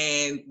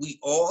 And we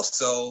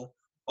also,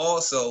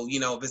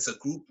 if it's a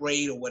group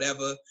rate or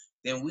whatever,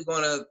 then we're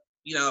gonna,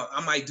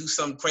 I might do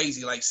something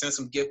crazy like send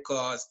some gift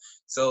cards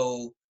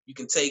so you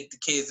can take the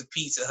kids to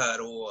Pizza Hut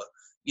or,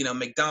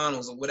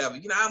 McDonald's or whatever.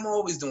 I'm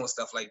always doing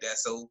stuff like that.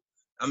 So,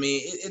 I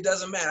mean, it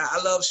doesn't matter.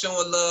 I love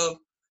showing love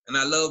and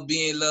I love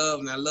being loved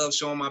and I love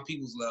showing my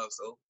people's love.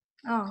 So.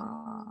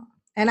 Oh,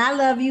 and I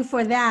love you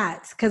for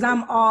that because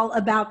I'm all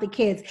about the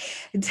kids.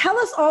 Tell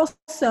us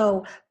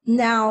also,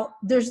 now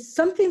there's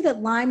something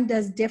that Lime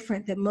does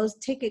different that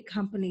most ticket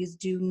companies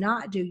do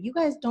not do. You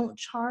guys don't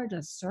charge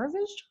a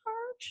service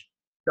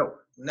charge?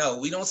 No,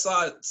 we don't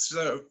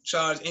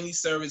charge any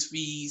service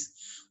fees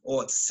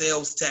or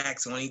sales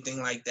tax or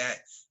anything like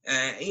that.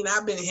 And,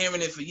 I've been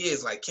hearing it for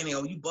years, like, Kenny,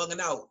 you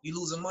bugging out, you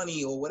losing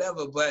money or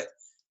whatever. But,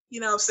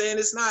 what I'm saying?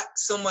 It's not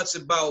so much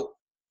about,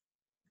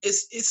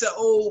 it's an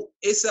old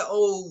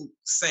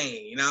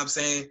saying, you know what I'm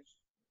saying?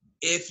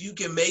 If you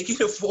can make it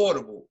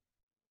affordable,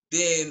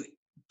 then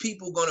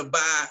people gonna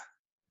buy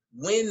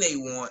when they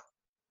want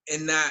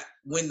and not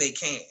when they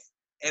can.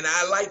 And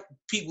I like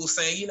people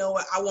saying, you know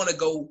what, I want to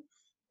go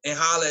and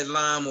holler at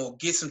Lime or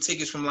get some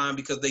tickets from Lime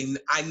because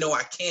I know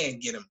I can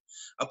get them,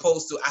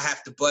 opposed to I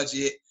have to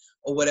budget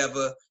or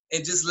whatever,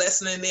 and just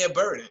lessening their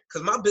burden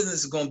because my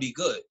business is gonna be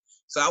good.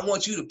 So I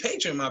want you to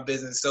patron my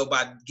business. So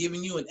by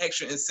giving you an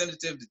extra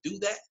incentive to do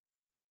that,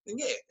 then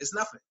yeah, it's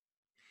nothing.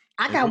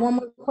 I got one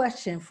more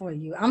question for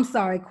you. I'm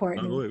sorry,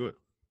 Courtney. Go ahead.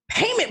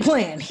 Payment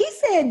plan. He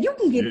said you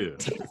can get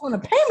tickets on a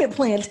payment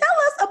plan. Tell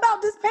us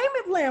about this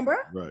payment plan, bro.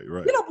 Right.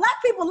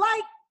 Black people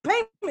like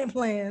payment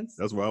plans.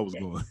 That's where I was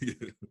going.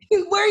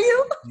 Were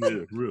you?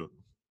 Yeah, real.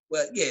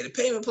 Well, yeah, the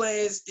payment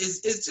plan is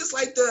just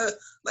like the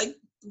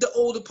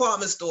old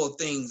department store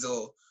things,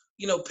 or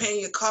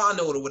paying your car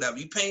note or whatever.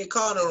 You paying your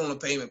car note on a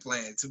payment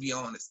plan, to be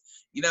honest.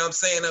 You know what I'm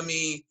saying? I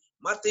mean,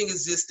 my thing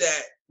is just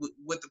that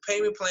what the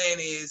payment plan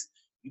is,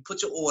 you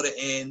put your order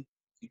in,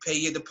 you pay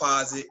your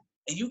deposit,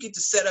 and you get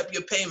to set up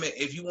your payment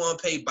if you want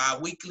to pay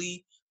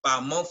bi-weekly,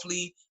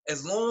 bi-monthly,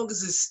 as long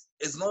as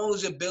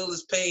your bill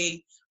is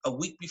paid a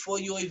week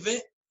before your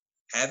event,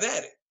 have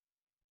at it.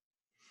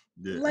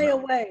 Yeah, Lay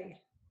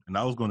away. and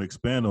I was going to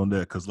expand on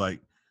that because like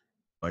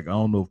I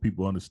don't know if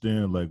people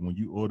understand, like when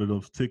you order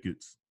those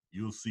tickets,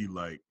 you'll see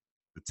like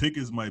the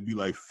tickets might be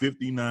like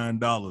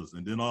 $59,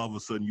 and then all of a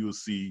sudden you'll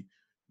see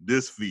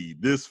this fee,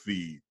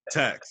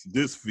 tax,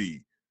 this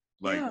fee.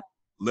 Like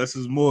less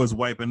is more is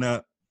wiping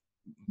out.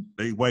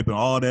 They wiping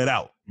all that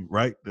out,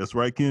 right? That's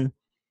right, Ken?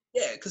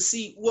 Yeah, because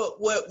see,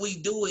 what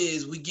we do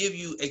is we give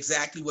you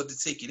exactly what the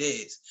ticket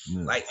is.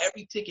 Yeah. Like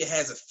every ticket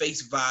has a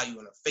face value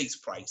and a face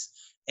price.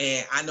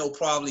 And I know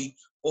probably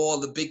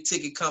all the big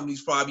ticket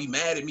companies probably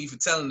mad at me for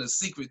telling the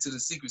secret to the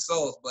secret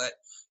sauce, but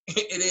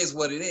it is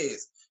what it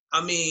is.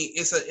 I mean,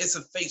 it's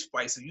a face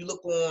price. If you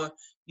look on,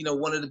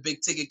 one of the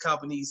big ticket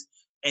companies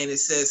and it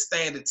says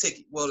standard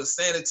ticket, well, the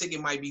standard ticket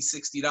might be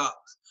 $60.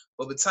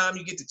 But by the time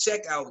you get to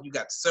checkout, you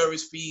got the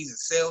service fees, the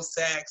sales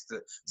tax,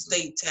 the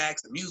state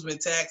tax,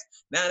 amusement tax.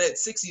 Now that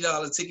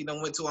 $60 ticket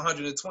done went to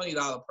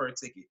 $120 per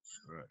ticket.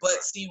 Right.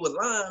 But see, with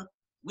Lime,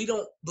 we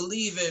don't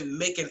believe in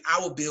making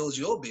our bills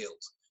your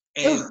bills.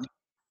 And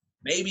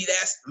maybe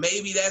that's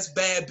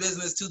bad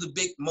business to the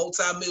big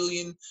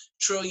multi-million,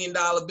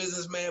 trillion-dollar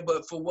businessman.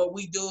 But for what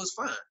we do is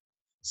fine.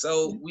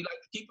 So we like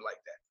to keep it like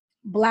that.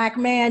 Black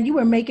man, you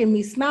were making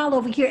me smile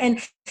over here. And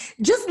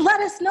just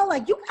let us know,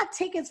 like, you got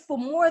tickets for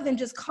more than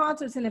just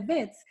concerts and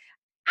events.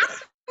 I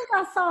think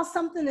I saw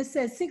something that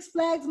said Six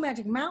Flags,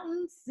 Magic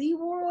Mountain,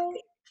 SeaWorld,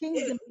 King's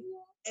Dominion.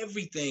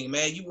 Everything,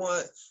 man. You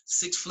want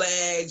Six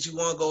Flags, you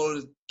want to go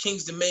to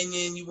King's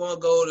Dominion, you want to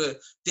go to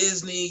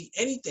Disney,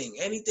 anything,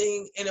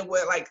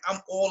 anywhere. Like, I'm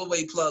all the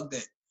way plugged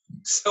in.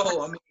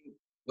 So, I mean,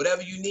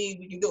 whatever you need,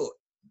 we can do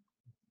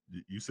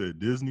it. You said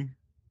Disney?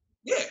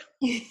 Yeah.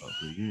 Oh,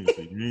 so you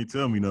ain't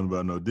tell me nothing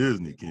about no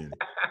Disney, Ken.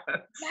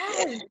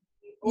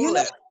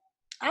 Yes.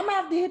 I'm gonna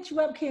have to hit you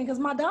up, Ken, because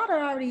my daughter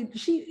already,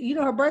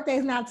 her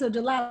birthday's not till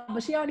July,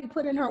 but she already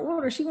put in her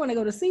order. She want to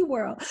go to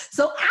SeaWorld.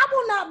 So I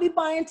will not be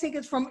buying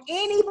tickets from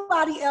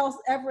anybody else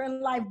ever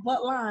in life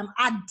but Lime.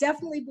 I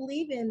definitely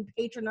believe in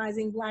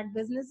patronizing Black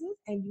businesses,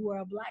 and you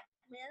are a Black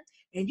man,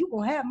 and you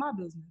gonna have my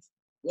business.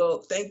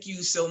 Well, thank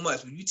you so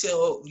much. You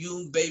tell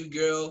you, baby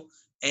girl,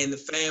 and the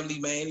family,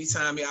 man,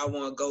 anytime y'all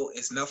want to go,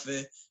 it's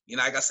nothing.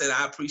 Like I said,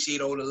 I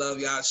appreciate all the love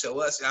y'all show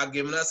us. Y'all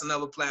giving us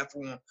another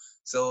platform.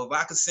 So if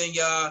I could send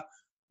y'all,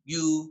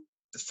 you,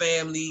 the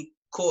family,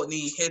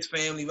 Courtney, his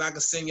family, if I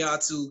could send y'all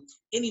to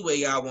anywhere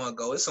y'all want to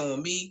go, it's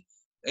on me.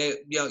 And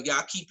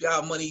y'all keep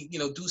y'all money,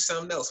 do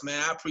something else,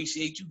 man. I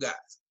appreciate you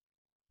guys.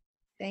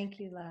 Thank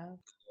you, love.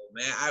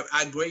 Man,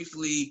 I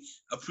gratefully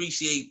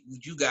appreciate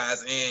you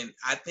guys, and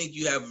I think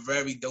you have a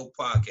very dope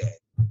podcast.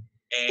 And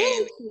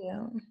thank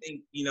you. I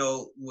think,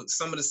 with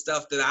some of the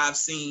stuff that I've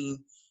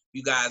seen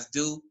you guys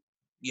do,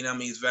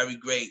 it's very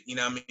great.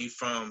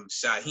 From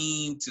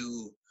Shaheem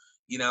to,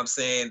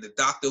 the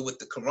doctor with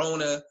the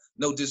corona.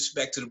 No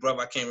disrespect to the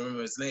brother, I can't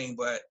remember his name,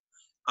 but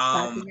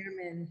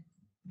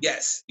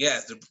yes,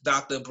 the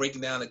doctor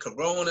breaking down the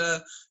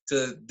corona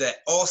to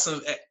that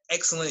awesome,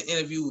 excellent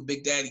interview with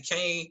Big Daddy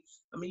Kane.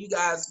 I mean, you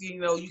guys,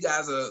 you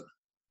guys are,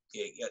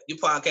 your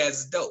podcast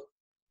is dope.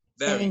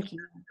 Thank you.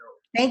 Dope.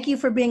 Thank you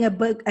for being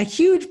a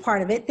huge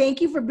part of it. Thank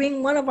you for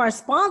being one of our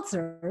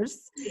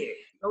sponsors. Yeah,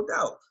 no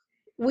doubt.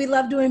 We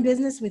love doing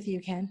business with you,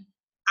 Ken.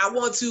 Can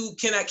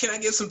I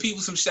give some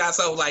people some shots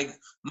out? Like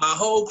my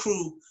whole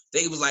crew,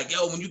 they was like,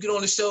 yo, when you get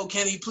on the show,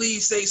 Kenny,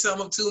 please say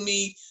something to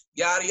me,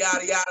 yada,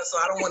 yada, yada. So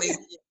I don't want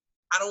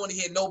to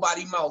hear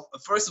nobody mouth.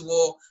 But first of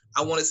all,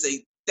 I want to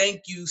say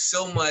thank you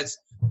so much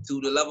to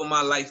the love of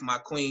my life, my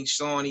queen,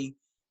 Shawnee.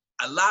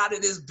 A lot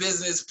of this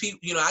business,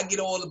 people, I get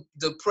all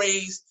the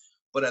praise,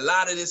 but a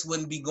lot of this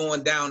wouldn't be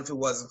going down if it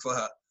wasn't for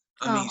her.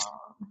 I mean,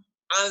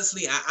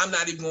 honestly, I'm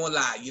not even gonna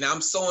lie.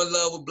 I'm so in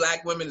love with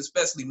Black women,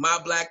 especially my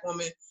Black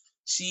woman.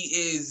 She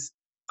is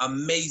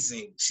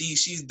amazing.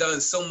 She's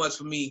done so much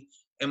for me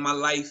in my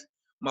life.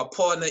 My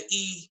partner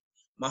E,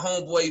 my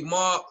homeboy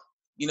Mark,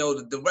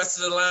 the rest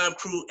of the Lime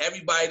crew,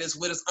 everybody that's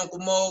with us, Uncle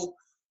Mo,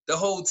 the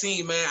whole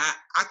team, man.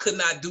 I could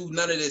not do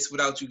none of this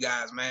without you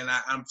guys, man.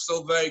 I'm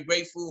so very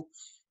grateful,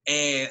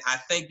 and I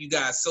thank you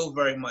guys so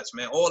very much,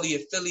 man. All the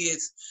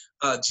affiliates,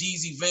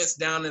 G's events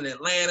down in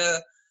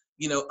Atlanta,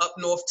 up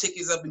north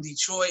tickets up in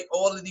Detroit,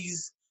 all of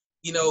these,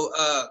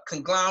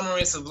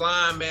 conglomerates of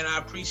Lime, man. I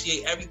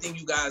appreciate everything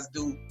you guys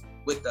do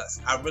with us.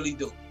 I really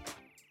do.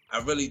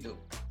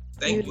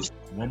 Thank you.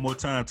 One more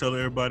time, tell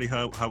everybody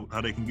how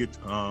they can get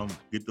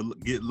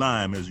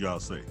Lime, as y'all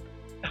say.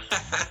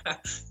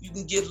 You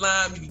can get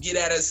Lime. You can get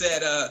at us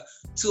at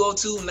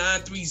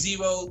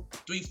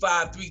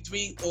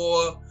 202-930-3533,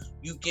 or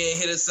you can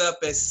hit us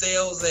up at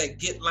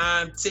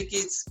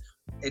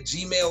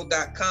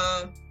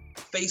sales@getlimetickets@gmail.com,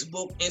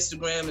 Facebook,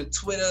 Instagram, and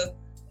Twitter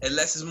at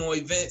Less is More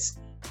Events,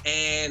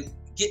 and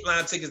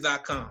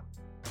getlimetickets.com.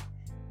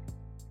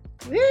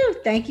 Woo!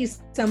 Thank you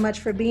so much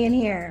for being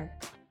here.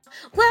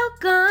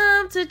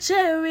 Welcome to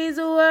Cherry's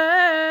World.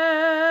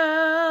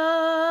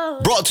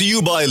 Brought to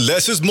you by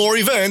Less is More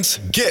Events.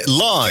 Get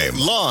Lime.